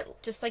Hera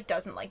just, like,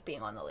 doesn't like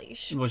being on the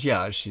leash. Well,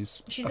 yeah,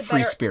 she's a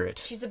free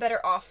spirit. She's a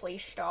better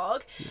off-leash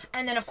dog. Yeah.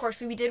 And then, of course,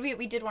 we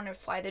did want to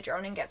fly the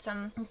drone and get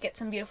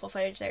some beautiful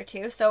footage there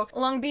too. So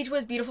Long Beach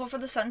was beautiful for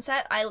the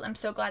sunset. I'm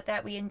so glad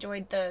that we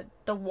enjoyed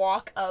the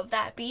walk of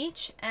that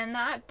beach and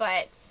that,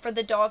 but for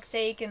the dog's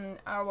sake and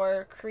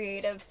our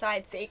creative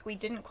side sake, we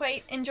didn't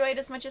quite enjoy it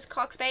as much as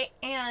Cox Bay.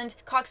 And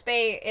Cox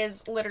Bay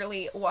is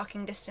literally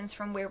walking distance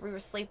from where we were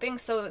sleeping,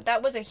 so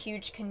that was a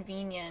huge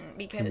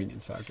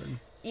convenience factor.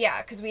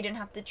 Yeah, because we didn't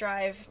have to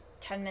drive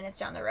 10 minutes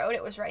down the road.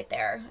 It was right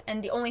there,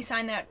 and the only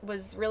sign that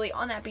was really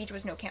on that beach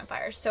was no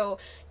campfires, so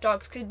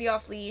dogs could be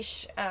off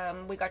leash.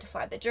 We got to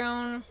fly the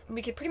drone.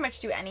 We could pretty much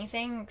do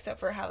anything except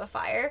for have a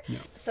fire.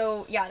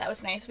 So yeah, that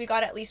was nice. We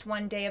got at least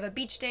 1 day of a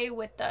beach day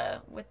with the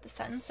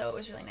sun, so it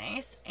was really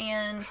nice.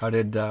 And how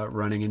did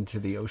running into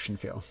the ocean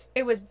feel?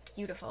 It was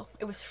beautiful.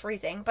 It was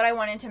freezing, but I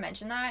wanted to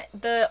mention that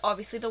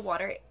obviously the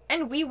water,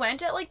 and we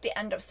went at like the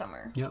end of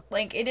summer.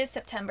 Like, it is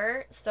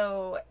September,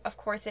 so of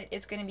course it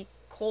is going to be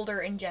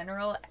colder in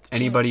general.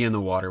 Anybody in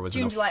the water was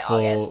June, in a July,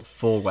 August.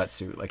 full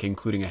wetsuit, like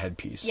including a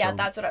headpiece. Yeah, so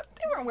that's what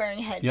they weren't wearing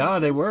headpieces. Yeah,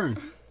 they were.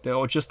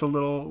 Just a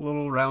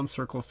little round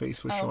circle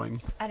face was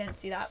showing. I didn't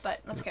see that, but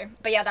that's okay.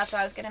 But yeah, that's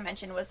what I was going to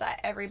mention, was that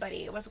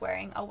everybody was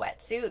wearing a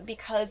wetsuit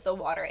because the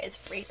water is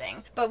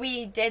freezing. But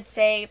we did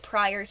say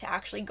prior to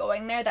actually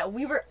going there that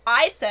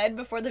I said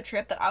before the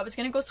trip that I was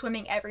going to go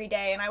swimming every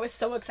day, and I was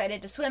so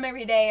excited to swim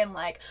every day and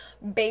like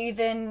bathe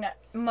in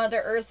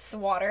Mother Earth's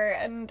water,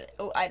 and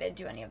I didn't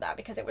do any of that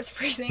because it was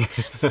freezing.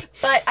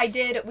 But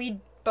we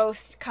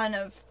both kind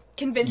of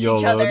convinced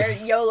each other,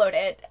 YOLO'd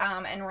it,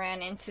 and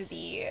ran into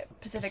the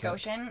Pacific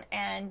Ocean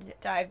and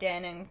dived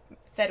in and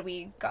said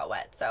we got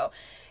wet. So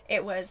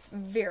it was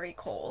very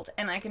cold,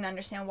 and I can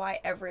understand why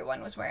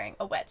everyone was wearing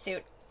a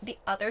wetsuit. The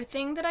other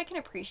thing that I can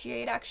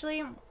appreciate,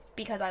 actually,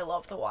 because I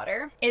love the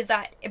water, is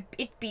that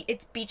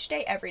it's beach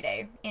day every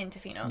day in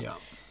Tofino. Yeah.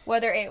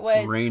 Whether it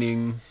was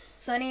raining,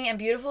 sunny and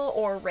beautiful,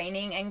 or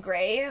raining and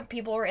gray,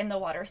 people were in the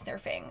water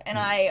surfing, and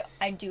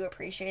I do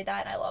appreciate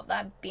that, and I love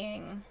that,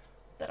 being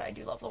that I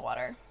do love the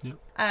water.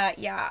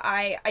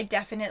 I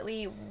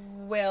definitely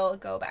will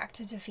go back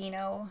to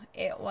Tofino.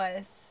 It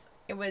was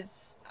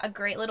a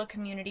great little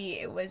community.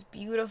 It was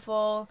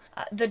beautiful.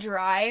 The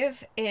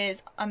drive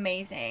is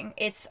amazing.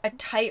 It's a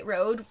tight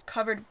road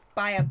covered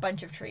by a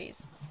bunch of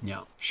trees.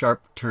 Yeah,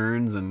 sharp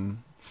turns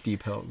and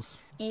steep hills.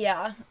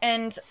 Yeah,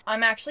 and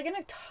I'm actually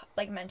gonna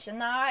mention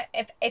that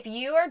if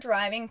you are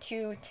driving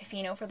to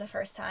Tofino for the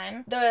first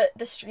time,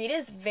 the street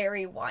is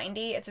very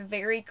windy, it's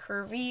very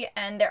curvy,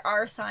 and there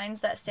are signs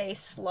that say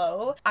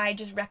slow. I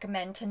just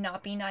recommend to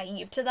not be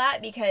naive to that,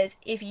 because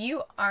if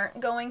you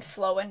aren't going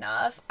slow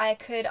enough, I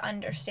could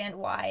understand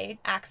why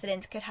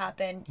accidents could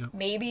happen. Yep.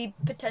 Maybe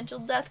potential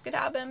death could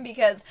happen,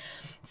 because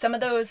some of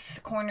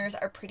those corners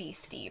are pretty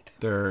steep.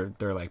 They're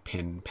like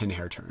pin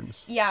hair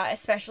turns. Yeah,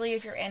 especially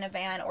if you're in a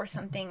van or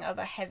something of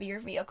a heavier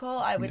vehicle,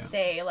 I would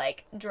say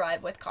drive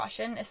with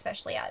caution,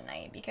 especially at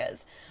night,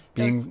 because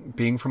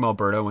being from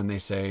Alberta, when they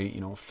say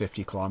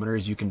 50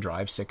 kilometers, you can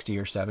drive 60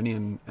 or 70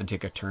 and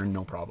take a turn,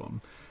 no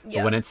problem.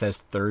 But when it says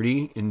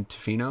 30 in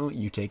Tofino,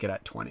 you take it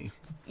at 20.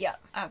 Yeah,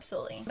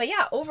 absolutely. But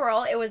yeah,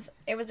 overall it was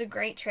a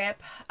great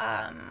trip.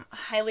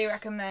 Highly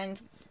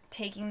recommend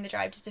taking the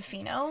drive to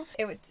Tofino.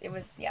 It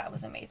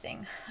was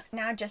amazing.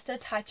 Now, just to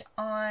touch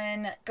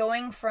on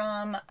going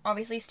from,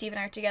 obviously Steve and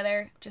I are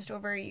together just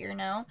over a year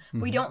now.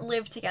 Mm-hmm. We don't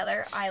live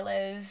together. I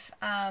live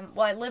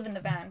in the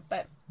van,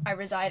 but I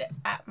reside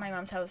at my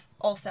mom's house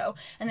also,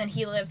 and then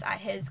he lives at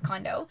his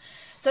condo.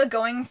 So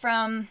going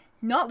from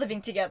not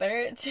living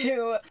together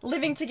to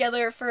living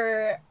together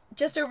for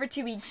just over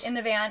 2 weeks in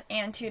the van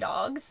and 2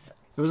 dogs,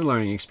 It was a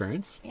learning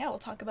experience. Yeah, we'll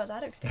talk about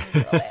that experience a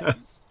little bit.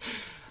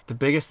 The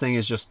biggest thing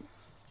is just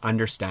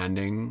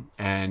understanding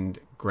and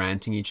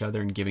granting each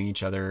other and giving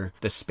each other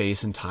the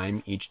space and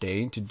time each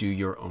day to do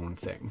your own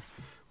thing.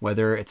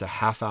 Whether it's a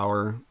half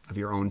hour of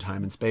your own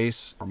time and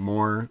space or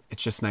more,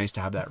 it's just nice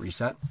to have that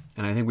reset.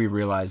 And I think we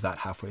realized that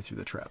halfway through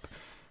the trip.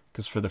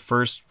 Because for the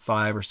first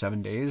 5 or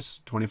 7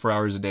 days, 24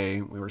 hours a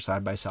day, we were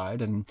side by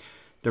side, and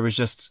there was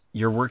just,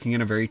 you're working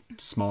in a very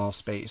small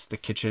space. The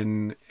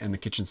kitchen and the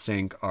kitchen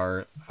sink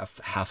are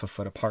half a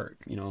foot apart,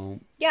 you know.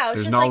 Yeah, it was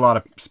there's just not like, a lot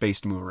of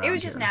space to move around. It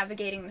was just here.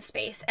 navigating the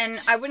space.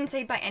 And I wouldn't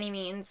say by any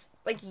means,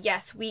 like,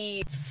 yes,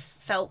 we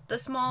felt the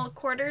small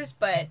quarters,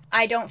 but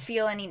I don't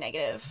feel any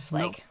negative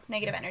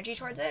energy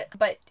towards it.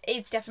 But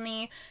it's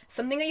definitely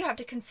something that you have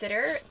to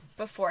consider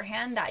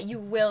beforehand, that you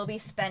will be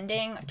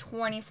spending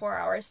 24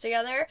 hours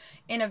together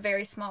in a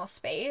very small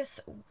space.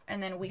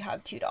 And then we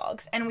have 2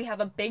 dogs, and we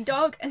have a big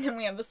dog, and then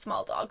we have a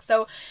small dog.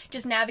 So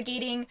just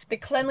navigating the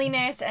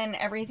cleanliness and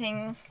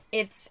everything,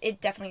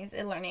 it definitely is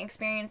a learning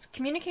experience.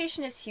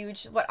 Communication is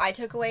huge. What I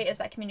took away is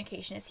that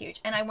communication is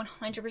huge. And I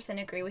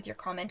 100% agree with your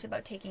comment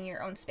about taking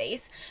your own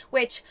space,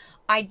 which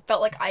I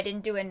felt like I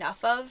didn't do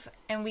enough of.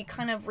 And we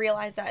kind of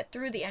realized that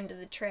through the end of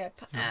the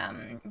trip,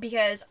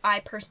 because I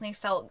personally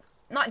felt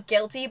not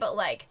guilty, but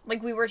like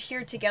we were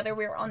here together,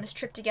 we were on this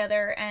trip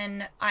together,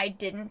 and I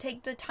didn't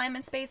take the time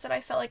and space that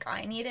I felt like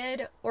I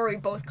needed, or we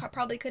both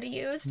probably could have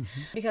used,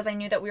 because I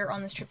knew that we were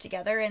on this trip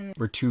together. And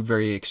we're 2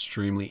 very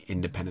extremely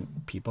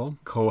independent people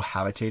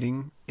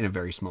cohabitating in a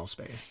very small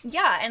space.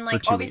 Yeah, and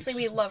like obviously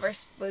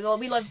weeks.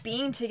 we love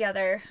being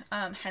together,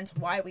 hence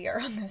why we are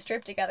on this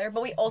trip together,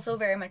 but we also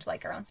very much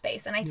like our own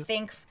space. And I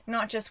think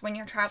not just when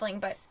you're traveling,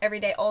 but every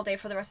day, all day,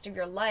 for the rest of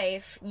your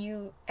life,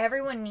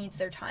 everyone needs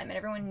their time and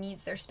everyone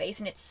needs their space,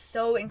 and it's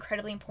so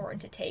incredibly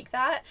important to take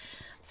that.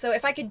 So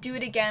if I could do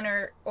it again,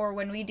 or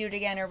when we do it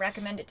again, or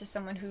recommend it to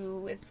someone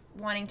who is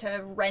wanting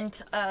to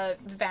rent a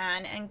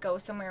van and go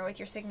somewhere with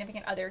your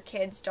significant other,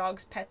 kids,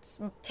 dogs,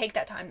 pets, take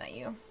that time that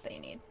you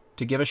need.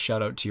 To give a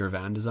shout out to your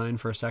van design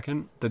for a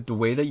second, the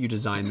way that you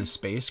design the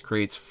space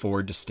creates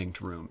 4 distinct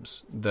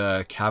rooms.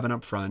 The cabin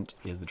up front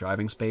is the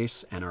driving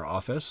space and our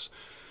office.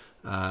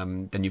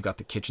 Then you've got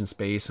the kitchen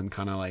space and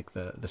kind of like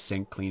the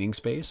sink cleaning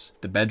space,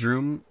 the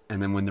bedroom,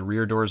 and then when the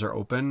rear doors are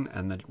open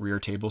and the rear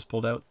table's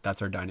pulled out,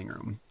 that's our dining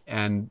room.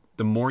 And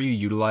the more you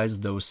utilize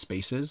those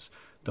spaces,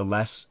 the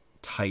less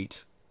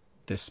tight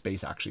this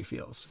space actually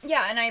feels.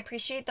 Yeah, and I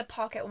appreciate the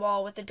pocket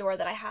wall with the door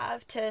that I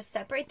have to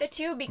separate the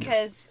two,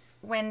 because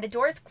when the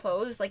door's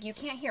closed, like, you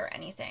can't hear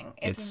anything.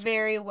 It's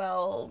very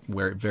well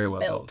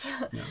built.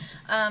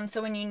 Yeah.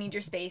 So when you need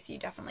your space, you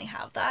definitely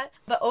have that.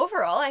 But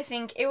overall, I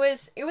think it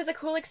was a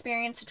cool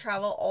experience to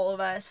travel all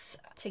of us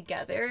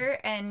together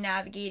and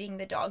navigating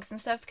the dogs and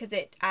stuff, because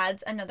it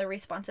adds another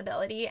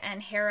responsibility.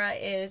 And Hera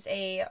is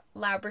a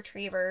lab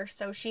retriever,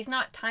 so she's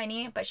not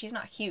tiny, but she's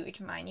not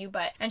huge, mind you.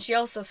 And she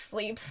also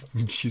sleeps.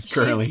 She's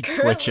currently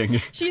twitching.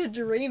 She's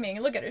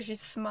dreaming. Look at her.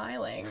 She's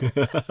smiling.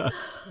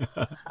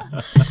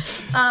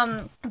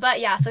 But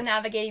yeah, so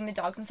navigating the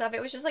dogs and stuff,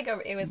 it was just like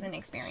it was an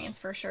experience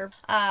for sure.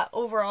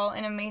 Overall,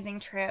 an amazing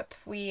trip.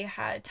 We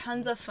had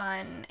tons of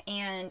fun,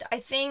 and I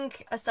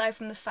think aside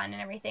from the fun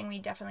and everything, we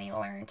definitely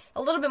learned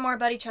a little bit more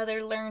about each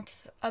other, learned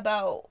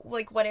about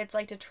like what it's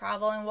like to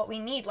travel and what we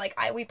need. Like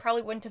we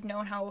probably wouldn't have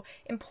known how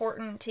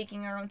important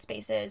taking our own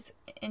space is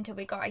until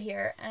we got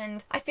here,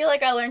 and I feel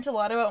like I learned a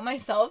lot about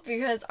myself,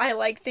 because I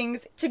like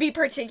things to be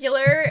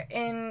particular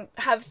and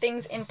have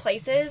things in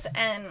places,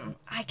 and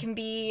I can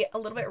be a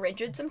little bit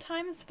rigid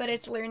sometimes, but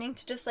it's learning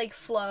to just like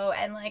flow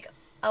and like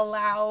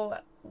allow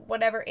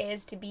whatever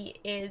is to be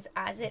is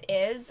as it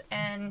is.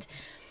 And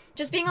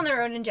just being on the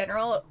road in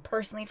general,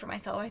 personally for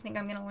myself, I think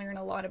I'm going to learn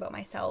a lot about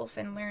myself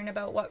and learn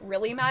about what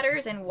really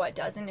matters and what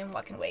doesn't and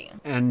what can wait.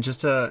 And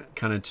just to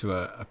kind of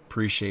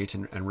appreciate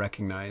and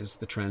recognize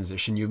the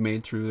transition you've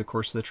made through the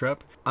course of the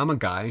trip. I'm a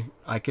guy.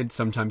 I could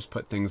sometimes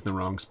put things in the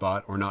wrong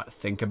spot or not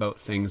think about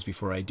things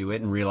before I do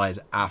it and realize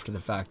after the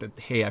fact that,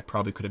 hey, I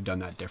probably could have done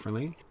that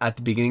differently. At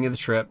the beginning of the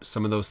trip,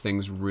 some of those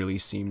things really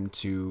seemed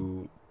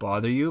to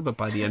bother you, but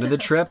by the end of the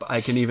trip, I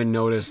can even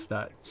notice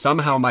that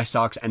somehow my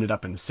socks ended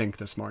up in the sink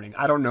this morning.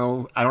 I don't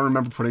know. I don't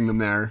remember putting them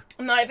there.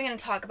 I'm not even going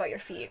to talk about your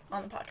feet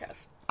on the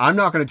podcast. I'm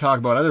not going to talk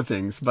about other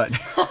things, but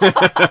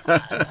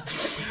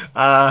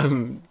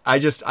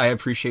I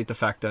appreciate the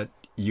fact that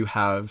you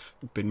have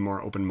been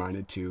more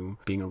open-minded to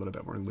being a little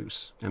bit more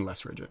loose and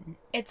less rigid.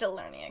 It's a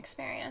learning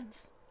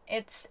experience.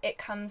 It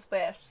comes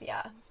with,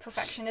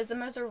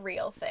 perfectionism is a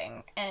real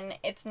thing, and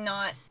it's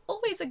not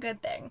always a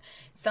good thing.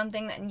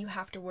 Something that you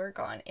have to work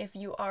on if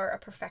you are a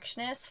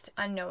perfectionist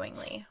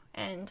unknowingly.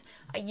 And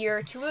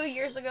two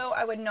years ago,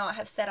 I would not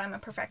have said I'm a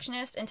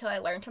perfectionist until I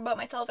learned about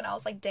myself, and I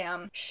was like,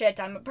 damn, shit,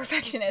 I'm a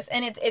perfectionist.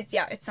 And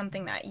it's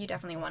something that you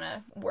definitely want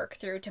to work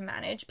through to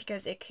manage,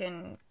 because it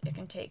can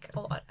take a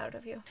lot out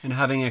of you. And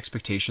having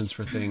expectations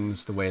for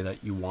things the way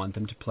that you want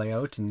them to play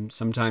out, and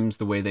sometimes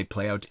the way they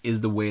play out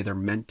is the way they're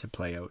meant to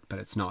play out, but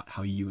it's not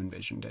how you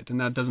envisioned it.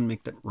 And that doesn't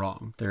make that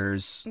wrong.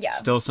 There's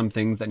still some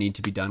things that need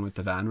to be done with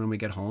the van when we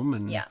get home,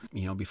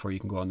 and before you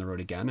can go on the road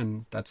again,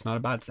 and that's not a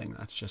bad thing.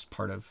 That's just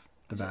part of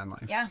the van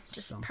life. Yeah,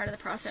 just part of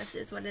the process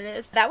is what it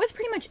is. That was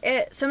pretty much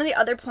it. Some of the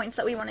other points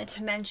that we wanted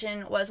to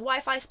mention was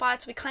Wi-Fi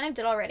spots. We kind of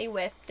did already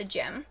with the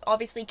gym.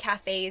 Obviously,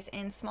 cafes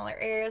in smaller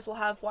areas will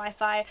have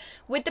Wi-Fi.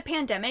 With the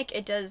pandemic,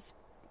 it does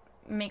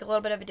make a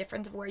little bit of a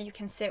difference of where you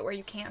can sit, where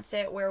you can't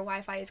sit, where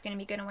Wi-Fi is going to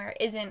be good and where it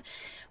isn't.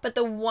 But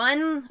the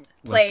one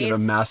place, let's give a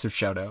massive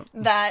shout out,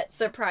 that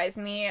surprised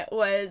me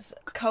was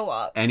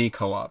Co-op. Any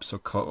Co-op. So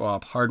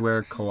Co-op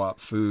hardware, Co-op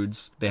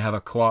foods. They have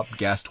a Co-op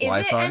guest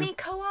Wi-Fi. Is it any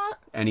Co-op?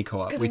 Any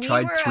Co-op. We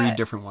tried three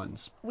different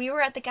ones. We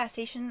were at the gas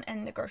station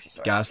and the grocery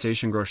store. Gas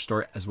station, grocery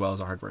store, as well as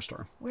a hardware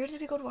store. Where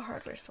did we go to a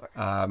hardware store?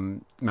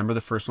 Remember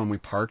the first one we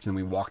parked and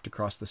we walked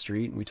across the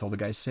street and we told the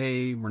guy,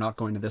 say, we're not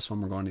going to this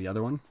one, we're going to the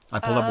other one. I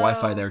pulled up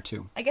Wi-Fi there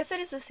too. I guess that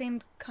is the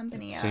same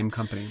company. Yeah. Same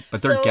company.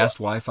 But their guest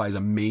Wi-Fi is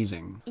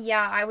amazing.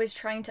 Yeah, I was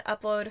trying to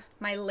upload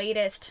my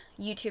latest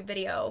YouTube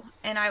video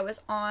and I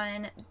was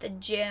on the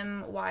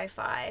gym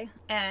Wi-Fi,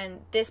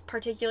 and this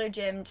particular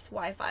gym's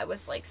Wi-Fi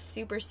was like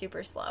super,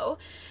 super slow.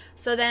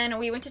 So then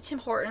we went to Tim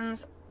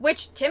Hortons,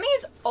 which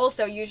Timmy's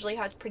also usually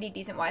has pretty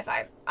decent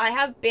Wi-Fi. I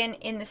have been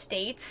in the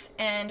States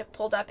and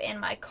pulled up in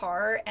my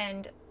car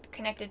and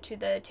connected to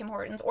the Tim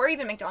Hortons or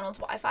even McDonald's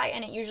Wi-Fi,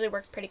 and it usually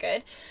works pretty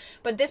good.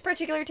 But this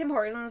particular Tim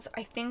Hortons,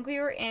 I think we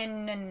were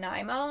in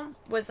Nanaimo,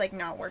 was like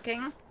not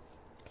working.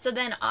 So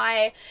then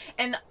I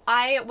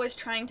was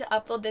trying to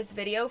upload this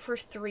video for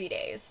 3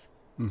 days.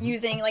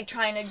 Using, like,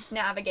 trying to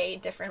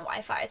navigate different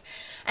Wi-Fis.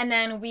 And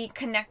then we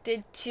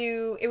connected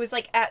to, it was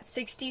like at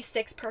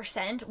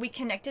 66%, we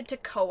connected to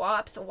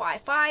Co-op's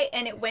Wi-Fi,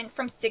 and it went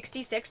from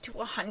 66 to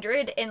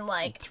 100 in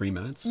like 3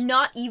 minutes.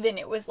 Not even.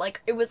 It was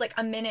like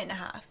a minute and a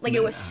half. Like,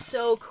 it was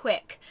so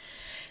quick.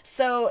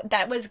 So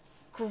that was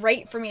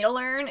great for me to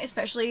learn,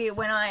 especially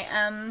when I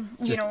am,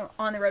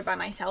 on the road by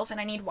myself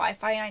and I need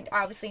Wi-Fi, and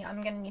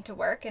I'm going to need to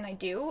work, and I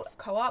do.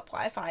 Co-op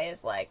Wi-Fi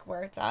is like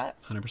where it's at.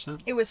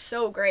 100%. It was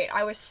so great.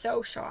 I was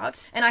so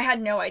shocked, and I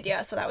had no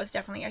idea, so that was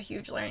definitely a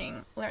huge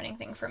learning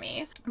thing for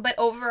me. But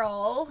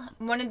overall,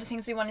 one of the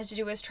things we wanted to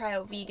do was try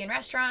out vegan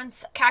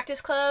restaurants.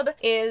 Cactus Club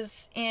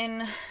is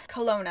in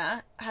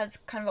Kelowna, has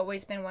kind of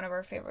always been one of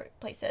our favorite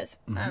places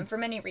for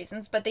many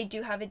reasons, but they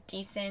do have a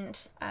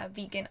decent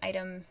vegan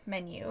item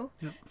menu.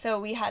 Yep.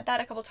 So we had that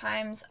a couple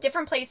times.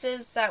 Different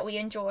places that we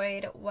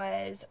enjoyed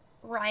was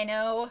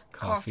Rhino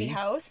Coffee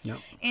House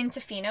in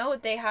Tofino.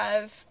 They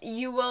have,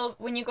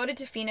 when you go to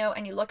Tofino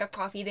and you look up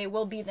coffee, they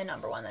will be the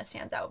number one that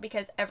stands out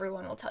because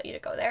everyone will tell you to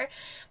go there.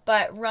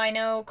 But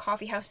Rhino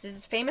Coffee House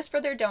is famous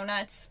for their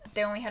donuts.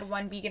 They only had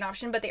one vegan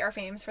option, but they are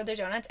famous for their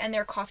donuts, and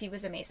their coffee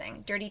was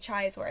amazing. Dirty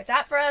chai is where it's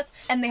at for us,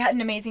 and they had an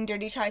amazing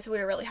dirty chai, so we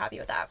were really happy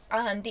with that.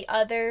 The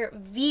other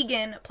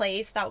vegan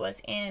place that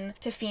was in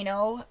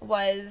Tofino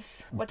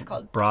was, what's it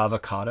called?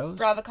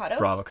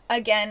 Bravocados.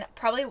 Again,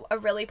 probably a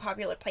really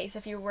popular place.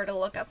 If you were to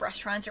look up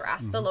restaurants or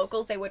ask the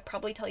locals, they would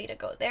probably tell you to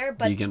go there.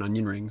 But vegan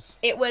onion rings.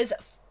 It was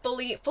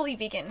fully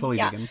vegan.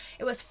 Vegan.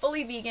 It was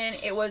fully vegan.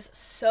 It was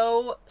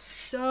so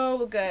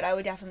good. I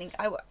would definitely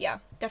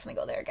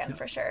go there again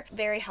for sure.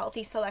 Very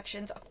healthy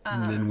selections.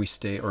 And then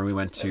we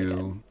went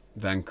to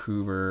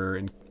Vancouver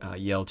and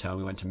Yaletown.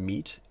 We went to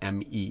Meet,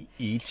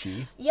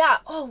 MEET. Yeah.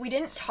 Oh, we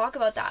didn't talk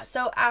about that.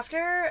 So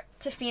after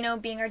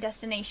Tofino being our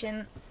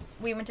destination,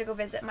 we went to go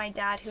visit my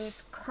dad,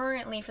 who's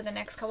currently for the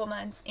next couple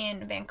months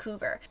in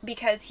Vancouver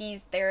because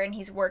he's there and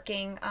he's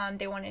working.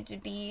 They wanted to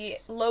be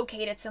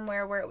located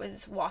somewhere where it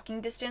was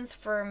walking distance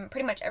from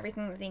pretty much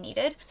everything that they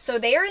needed. So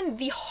they are in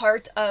the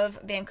heart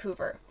of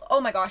Vancouver. Oh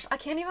my gosh, I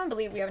can't even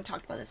believe we haven't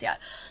talked about this yet.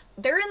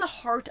 They're in the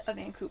heart of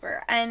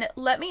Vancouver. And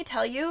let me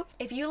tell you,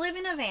 if you live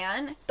in a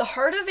van, the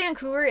heart of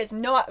Vancouver is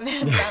not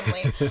van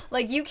friendly.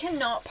 Like, you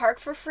cannot park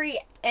for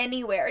free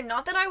anywhere.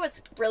 Not that I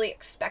was really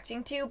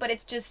expecting to, but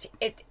it's just,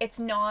 it's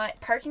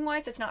not, parking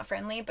wise, it's not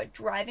friendly, but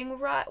driving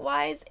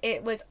wise,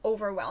 it was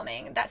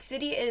overwhelming. That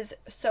city is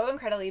so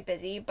incredibly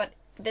busy, but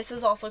this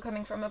is also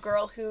coming from a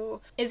girl who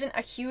isn't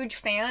a huge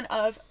fan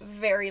of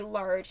very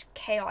large,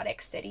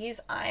 chaotic cities.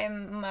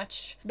 I'm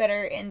much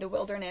better in the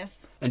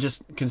wilderness. And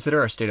just consider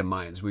our state of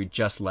minds. We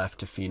just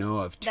left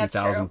Tofino of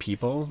 2,000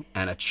 people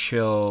and a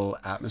chill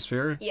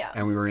atmosphere. Yeah.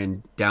 And we were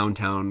in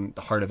downtown,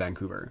 the heart of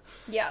Vancouver.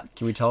 Yeah.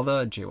 Can we tell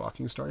the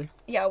jaywalking story?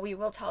 Yeah, we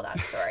will tell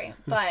that story.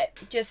 But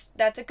just,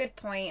 that's a good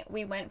point.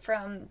 We went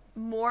from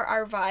more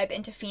our vibe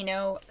in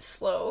Tofino,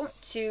 slow,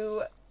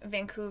 to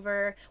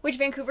Vancouver, which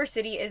Vancouver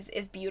City is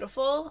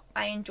beautiful.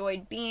 I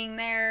enjoyed being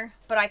there,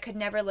 but I could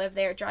never live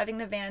there. Driving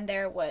the van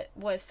there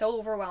was so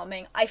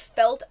overwhelming. I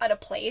felt out of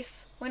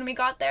place when we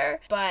got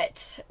there,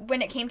 but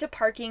when it came to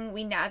parking,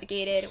 we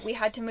navigated. We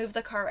had to move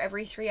the car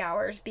every 3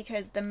 hours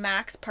because the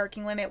max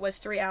parking limit was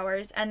 3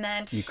 hours, and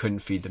then you couldn't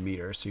feed the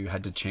meter, so you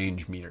had to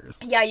change meters.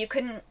 Yeah, you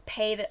couldn't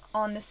pay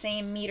on the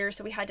same meter,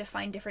 so we had to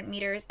find different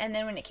meters. And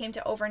then when it came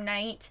to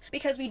overnight,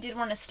 because we did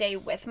want to stay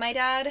with my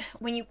dad,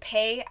 when you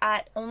pay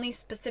at only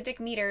specific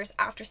meters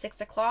after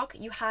 6 o'clock,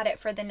 you had it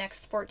for the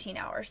next 14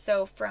 hours.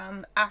 So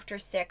from after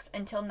 6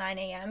 until 9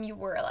 a.m. you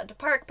were allowed to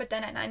park, but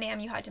then at 9 a.m.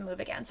 you had to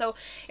move again. So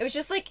it was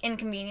just like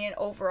inconvenient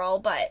overall,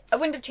 but I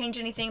wouldn't have changed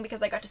anything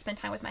because I got to spend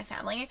time with my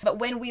family. But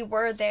when we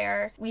were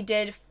there, we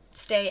did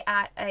stay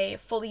at a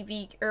fully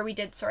vegan, or we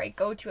did,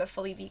 go to a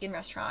fully vegan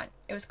restaurant.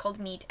 It was called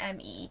Meat,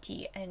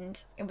 MEET, and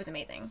it was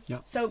amazing. Yeah.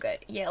 So good.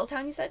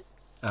 Yaletown, you said?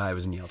 It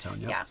was in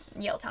Yaletown, yeah.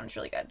 Yeah, Yaletown is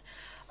really good.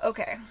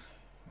 Okay.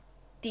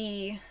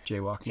 The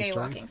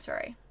jaywalking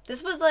story.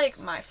 This was like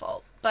my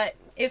fault, but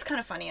it's kind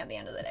of funny at the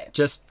end of the day.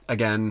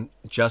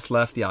 Just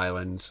left the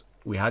island.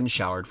 We hadn't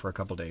showered for a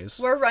couple days.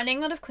 We're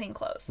running out of clean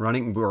clothes.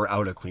 We were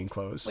out of clean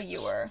clothes. Well,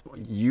 you were.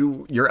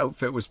 Your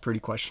outfit was pretty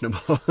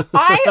questionable.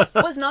 I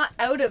was not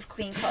out of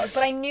clean clothes,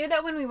 but I knew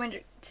that when we went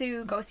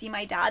to go see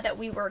my dad that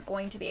we were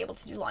going to be able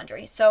to do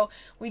laundry. So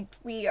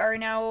we are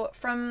now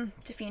from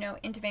Tofino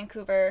into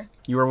Vancouver.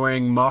 You were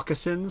wearing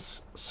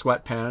moccasins,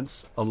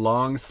 sweatpants, a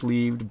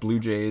long-sleeved Blue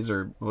Jays,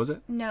 or what was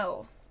it?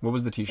 No. What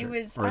was the t-shirt? It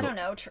was, I don't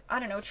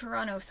know,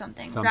 Toronto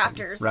something.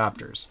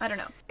 Raptors. I don't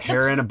know.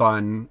 Hair in a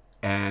bun.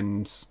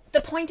 And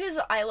the point is,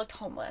 I looked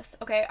homeless,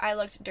 okay? I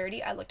looked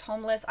dirty. I looked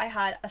homeless. I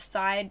had a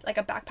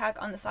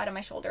backpack on the side of my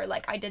shoulder.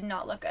 Like, I did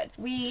not look good.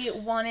 We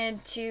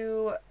wanted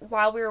to,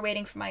 while we were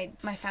waiting for my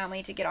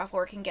family to get off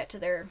work and get to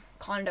their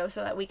condo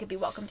so that we could be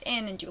welcomed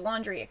in and do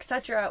laundry,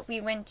 etc.,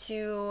 we went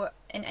to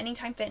an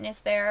Anytime Fitness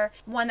there,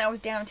 one that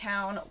was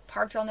downtown,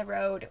 parked on the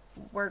road.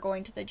 We're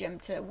going to the gym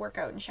to work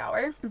out and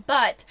shower.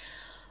 But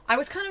I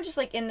was kind of just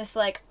like in this,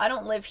 like, I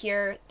don't live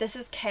here. This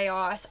is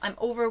chaos. I'm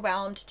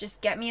overwhelmed.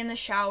 Just get me in the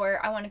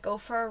shower. I want to go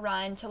for a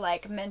run to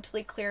like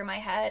mentally clear my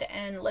head,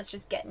 and let's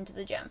just get into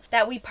the gym.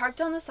 That we parked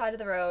on the side of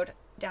the road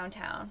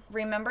downtown.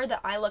 Remember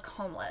that I look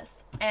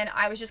homeless, and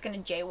I was just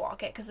going to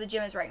jaywalk it because the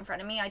gym is right in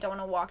front of me. I don't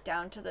want to walk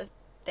down to the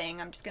thing.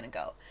 I'm just going to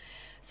go.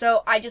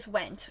 So I just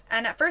went,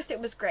 and at first it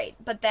was great,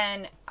 but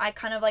then I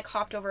kind of like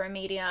hopped over a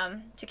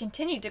medium to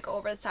continue to go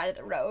over the side of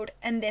the road,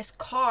 and this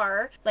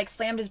car like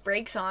slammed his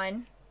brakes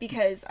on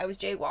because I was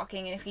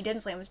jaywalking, and if he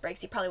didn't slam his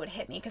brakes, he probably would have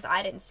hit me because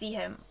I didn't see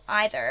him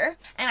either.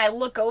 And I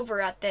look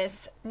over at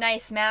this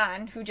nice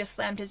man who just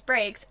slammed his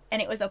brakes,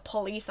 and it was a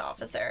police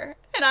officer.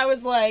 And I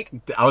was like...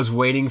 I was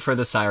waiting for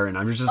the siren.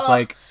 I was just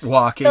like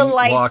walking, the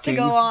lights to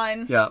go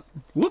on. Yeah.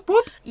 Whoop,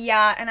 whoop.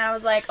 Yeah, and I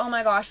was like, oh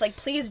my gosh, like,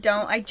 please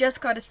don't. I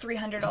just got a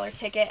 $300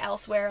 ticket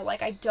elsewhere.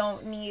 Like, I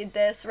don't need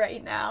this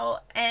right now.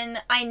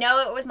 And I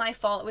know it was my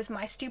fault. It was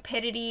my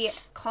stupidity.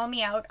 Call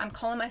me out. I'm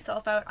calling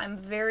myself out. I'm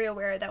very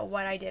aware that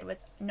what I did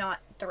was not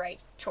the right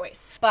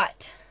choice.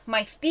 But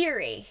my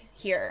theory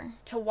here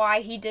to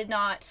why he did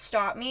not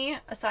stop me,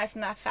 aside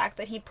from that fact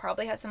that he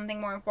probably had something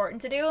more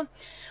important to do,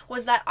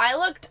 was that I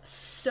looked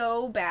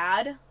so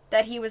bad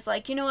that he was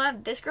like, you know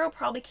what, this girl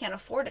probably can't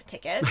afford a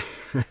ticket,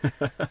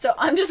 so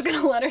I'm just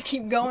gonna let her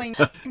keep going.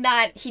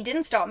 That he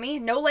didn't stop me.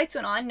 No lights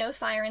went on, no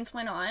sirens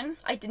went on.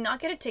 I did not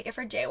get a ticket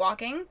for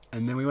jaywalking.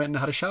 And then we went and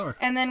had a shower.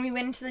 And then we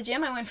went into the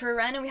gym. I went for a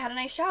run, and we had a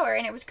nice shower,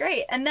 and it was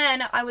great. And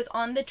then I was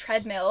on the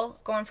treadmill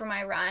going for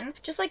my run,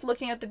 just like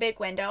looking out the big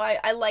window.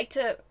 I like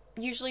to...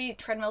 Usually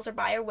treadmills are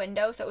by a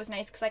window, so it was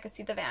nice because I could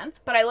see the van.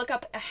 But I look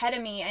up ahead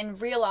of me and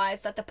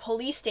realize that the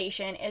police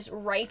station is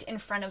right in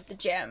front of the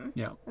gym.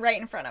 Yeah. Right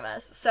in front of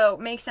us. So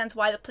makes sense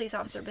why the police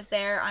officer was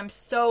there. I'm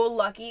so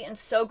lucky and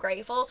so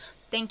grateful.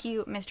 Thank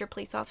you, Mr.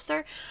 Police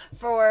Officer,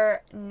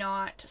 for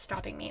not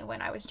stopping me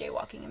when I was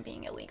jaywalking and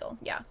being illegal.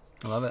 Yeah.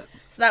 I love it.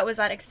 So that was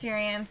that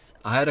experience.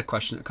 I had a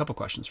couple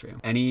questions for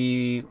you.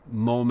 Any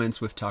moments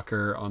with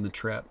Tucker on the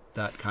trip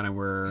that kind of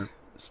were...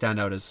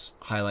 stand out as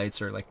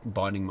highlights or like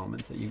bonding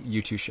moments that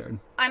you two shared?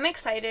 I'm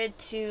excited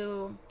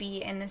to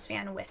be in this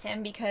van with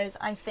him because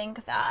I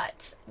think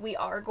that we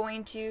are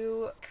going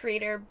to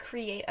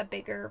create a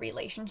bigger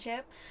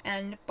relationship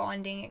and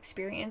bonding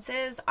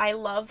experiences. I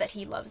love that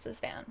he loves this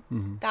van.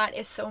 Mm-hmm. That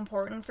is so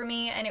important for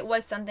me, and it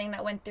was something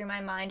that went through my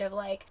mind of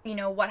like, you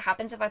know, what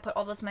happens if I put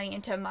all this money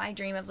into my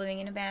dream of living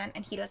in a van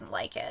and he doesn't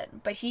like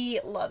it? But he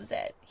loves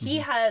it. Mm-hmm. He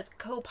has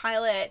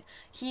co-pilot.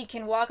 He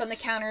can walk on the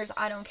counters.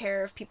 I don't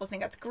care if people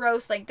think that's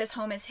gross. Like, this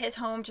home is his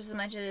home just as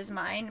much as it is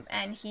mine,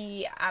 and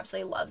he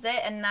absolutely loves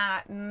it, and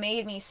that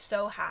made me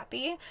so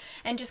happy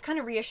and just kind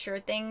of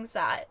reassured things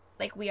that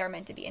like we are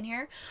meant to be in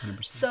here.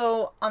 100%.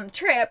 So on the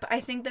trip, I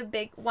think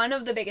one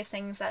of the biggest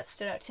things that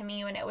stood out to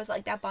me when it was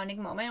like that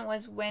bonding moment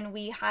was when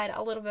we had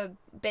a little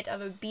bit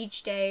of a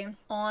beach day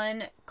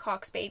on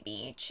Cox Bay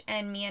Beach,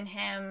 and me and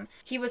him,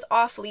 he was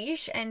off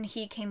leash and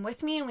he came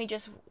with me, and we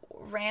just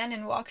ran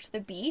and walked the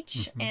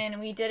beach, and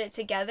we did it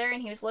together,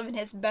 and he was living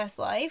his best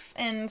life,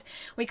 and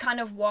we kind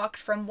of walked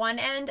from one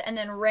end and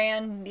then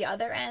ran the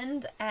other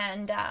end,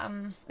 and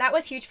that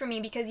was huge for me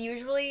because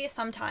usually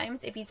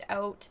sometimes if he's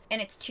out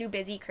and it's too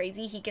busy,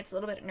 crazy, he gets a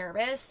little bit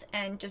nervous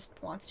and just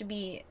wants to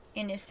be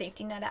in his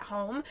safety net at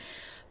home.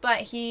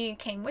 But he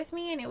came with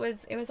me, and it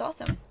was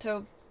awesome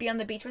to be on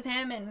the beach with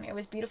him, and it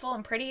was beautiful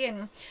and pretty,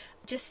 and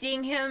just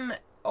seeing him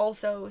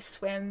also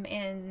swim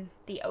in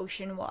the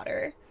ocean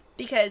water,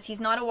 because he's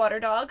not a water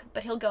dog,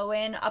 but he'll go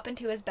in up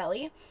into his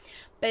belly,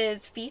 but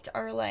his feet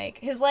are like,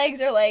 his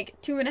legs are like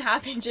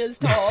 2.5 inches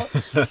tall,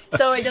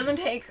 so it doesn't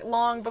take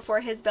long before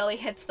his belly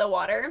hits the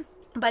water.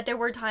 But there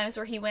were times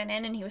where he went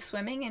in and he was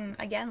swimming and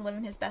again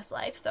living his best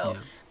life, so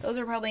those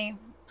are probably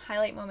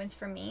highlight moments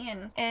for me.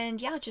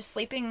 And yeah, just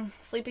sleeping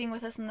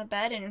with us in the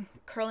bed and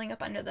curling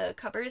up under the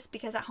covers,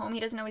 because at home he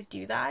doesn't always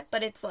do that,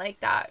 but it's like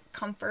that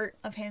comfort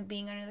of him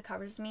being under the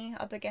covers with me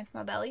up against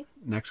my belly.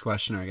 Next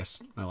question, or I guess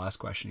my last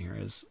question here,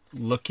 is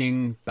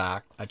looking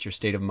back at your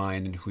state of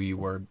mind and who you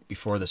were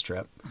before this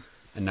trip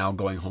and now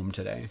going home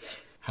today,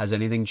 has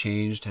anything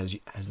changed?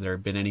 Has there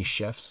been any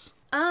shifts?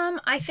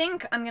 I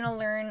think I'm gonna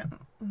learn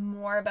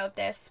more about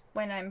this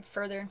when I'm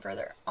further and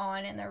further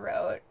on in the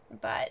road,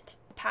 but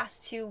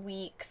past 2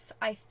 weeks,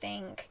 I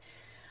think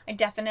I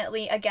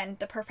definitely, again,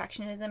 the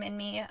perfectionism in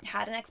me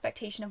had an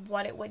expectation of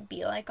what it would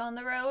be like on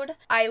the road.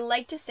 I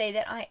like to say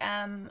that I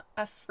am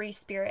a free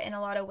spirit in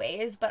a lot of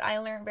ways, but I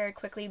learned very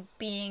quickly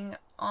being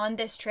on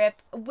this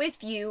trip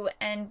with you,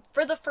 and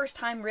for the first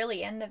time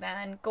really in the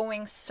van,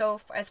 going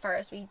as far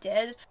as we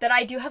did, that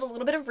I do have a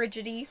little bit of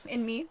rigidity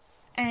in me,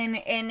 and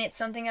it's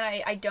something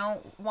that I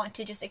don't want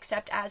to just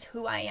accept as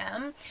who I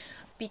am,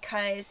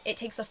 because it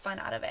takes the fun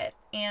out of it,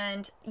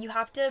 and you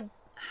have to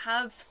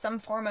have some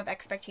form of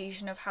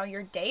expectation of how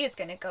your day is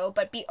going to go,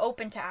 but be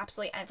open to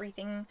absolutely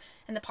everything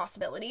and the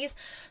possibilities.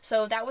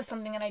 So that was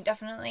something that I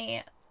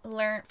definitely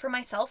learned for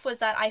myself, was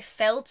that I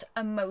felt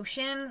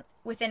emotion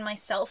within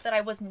myself that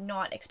I was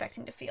not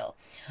expecting to feel.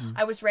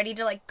 I was ready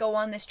to like go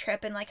on this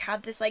trip and like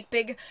have this like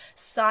big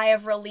sigh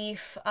of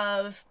relief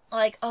of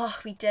like, oh,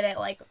 we did it,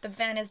 like the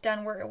van is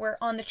done, we're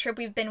on the trip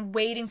we've been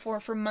waiting for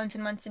months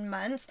and months and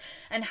months,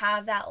 and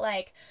have that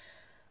like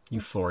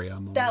euphoria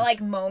moment. That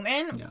like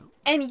moment. Yeah.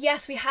 And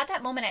yes, we had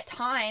that moment at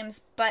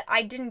times, but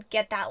I didn't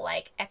get that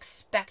like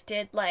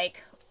expected,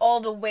 like all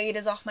the weight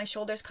is off my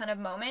shoulders kind of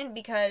moment,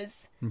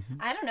 because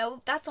I don't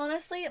know, that's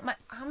honestly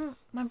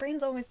my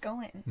brain's always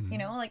going, you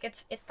know, like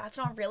it's that's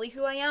not really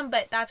who I am,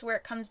 but that's where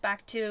it comes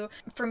back to.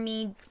 For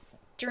me,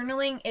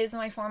 journaling is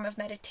my form of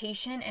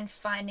meditation, and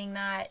finding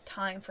that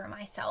time for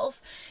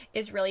myself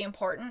is really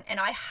important, and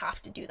I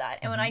have to do that.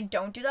 And when I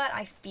don't do that,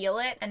 I feel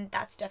it, and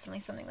that's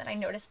definitely something that I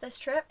noticed this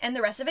trip. And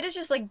the rest of it is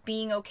just like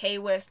being okay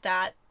with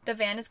that the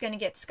van is going to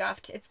get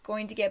scuffed, it's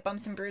going to get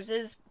bumps and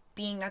bruises,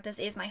 being that this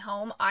is my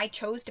home. I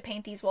chose to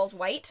paint these walls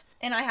white,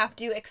 and I have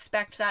to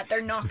expect that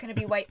they're not going to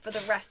be white for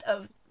the rest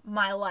of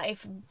my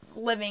life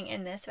living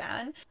in this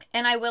van.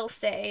 And I will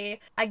say,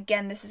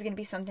 again, this is going to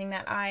be something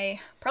that I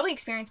probably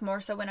experience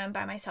more so when I'm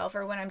by myself,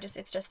 or when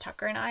it's just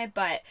Tucker and I,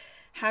 but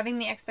having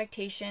the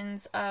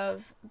expectations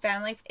of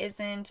van life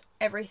isn't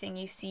everything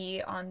you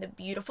see on the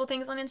beautiful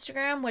things on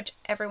Instagram, which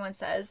everyone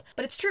says,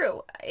 but it's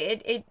true.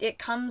 It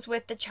comes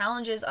with the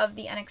challenges of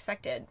the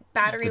unexpected.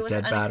 Battery was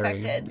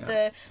unexpected.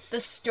 Yeah. The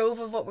stove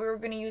of what we were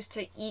going to use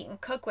to eat and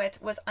cook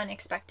with was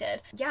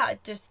unexpected. Yeah,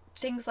 just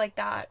things like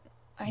that,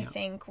 I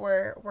think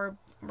were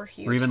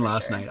huge. Or even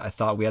last night, I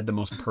thought we had the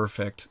most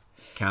perfect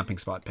camping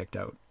spot picked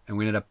out, and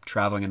we ended up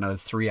traveling another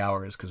 3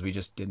 hours because we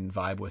just didn't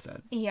vibe with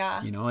it.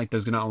 Yeah. You know, like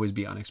there's going to always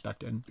be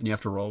unexpected, and you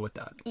have to roll with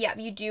that. Yeah,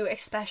 you do,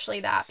 especially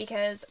that,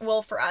 because,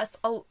 well, for us,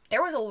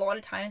 there was a lot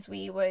of times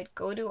we would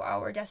go to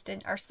our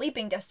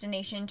sleeping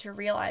destination to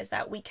realize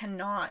that we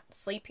cannot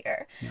sleep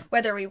here. Yeah.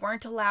 Whether we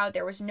weren't allowed,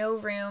 there was no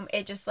room,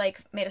 it just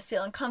like made us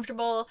feel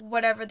uncomfortable.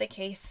 Whatever the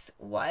case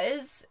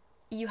was,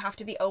 you have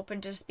to be open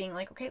to just being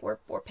like, okay, we're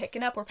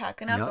picking up, we're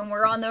packing up, and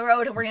we're on the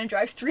road, and we're going to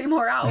drive 3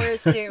 more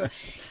hours to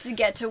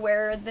get to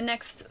where the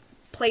next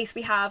place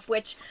we have,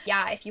 which,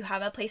 yeah, if you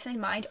have a place in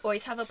mind,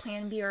 always have a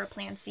plan B or a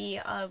plan C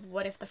of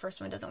what if the first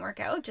one doesn't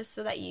work out, just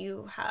so that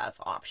you have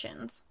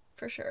options,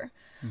 for sure.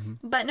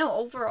 But no,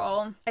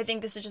 overall, I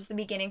think this is just the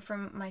beginning for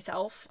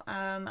myself.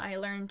 I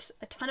learned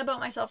a ton about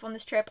myself on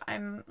this trip.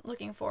 I'm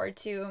looking forward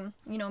to,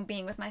 you know,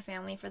 being with my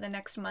family for the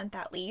next month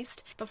at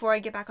least, before I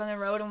get back on the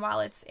road, and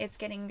while it's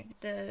getting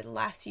the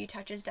last few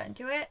touches done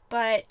to it.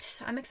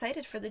 But I'm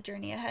excited for the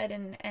journey ahead,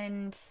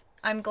 and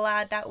I'm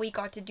glad that we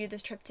got to do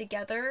this trip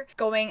together,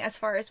 going as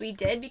far as we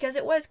did, because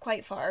it was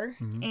quite far.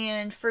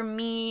 And for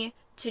me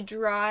to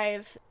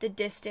drive the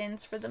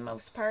distance for the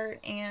most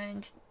part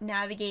and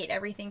navigate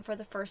everything for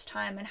the first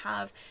time and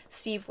have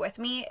Steve with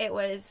me, it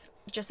was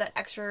just that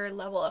extra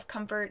level of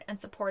comfort and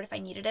support if I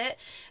needed it,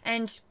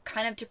 and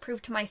kind of to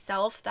prove to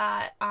myself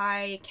that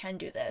I can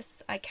do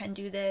this. I can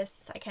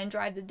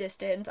drive the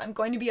distance, I'm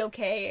going to be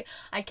okay,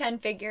 I can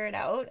figure it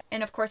out.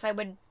 And of course I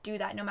would do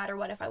that no matter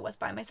what if I was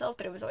by myself,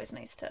 but it was always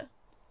nice to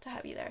to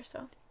have you there.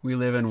 So we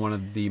live in one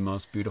of the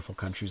most beautiful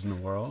countries in the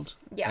world.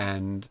 Yeah.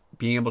 And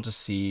being able to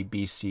see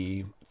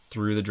BC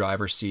through the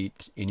driver's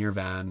seat in your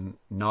van,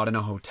 not in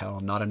a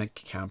hotel, not in a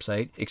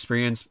campsite,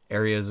 experience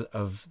areas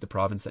of the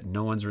province that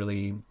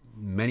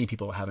many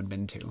people haven't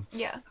been to.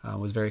 Yeah.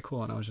 Was very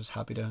cool, and I was just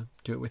happy to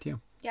do it with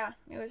you. Yeah,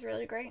 it was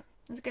really great.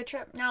 It was a good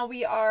trip. Now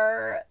we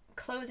are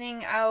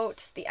closing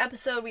out the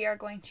episode. We are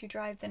going to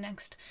drive the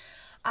next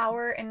 2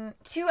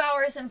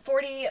 hours and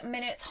 40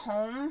 minutes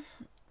home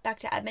back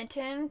to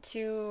Edmonton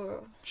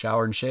to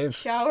shower and shave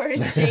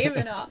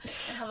and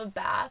have a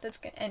bath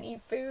and eat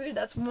food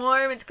that's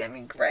warm. It's gonna be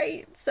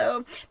great.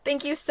 So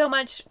thank you so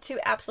much to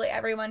absolutely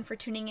everyone for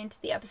tuning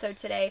into the episode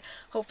today.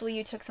 Hopefully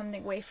you took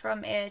something away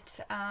from it.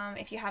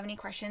 If you have any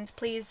questions,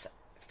 please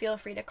feel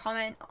free to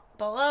comment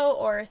below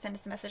or send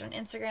us a message on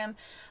Instagram.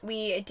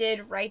 We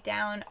did write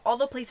down all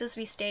the places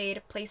we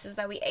stayed, places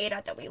that we ate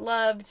at that we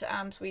loved. So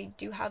we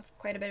do have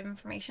quite a bit of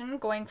information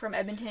going from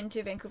Edmonton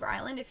to Vancouver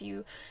Island if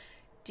you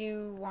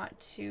do want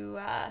to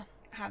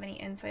have any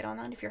insight on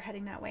that if you're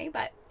heading that way.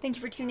 But thank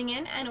you for tuning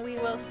in, and we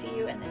will see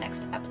you in the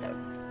next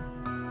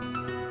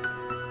episode.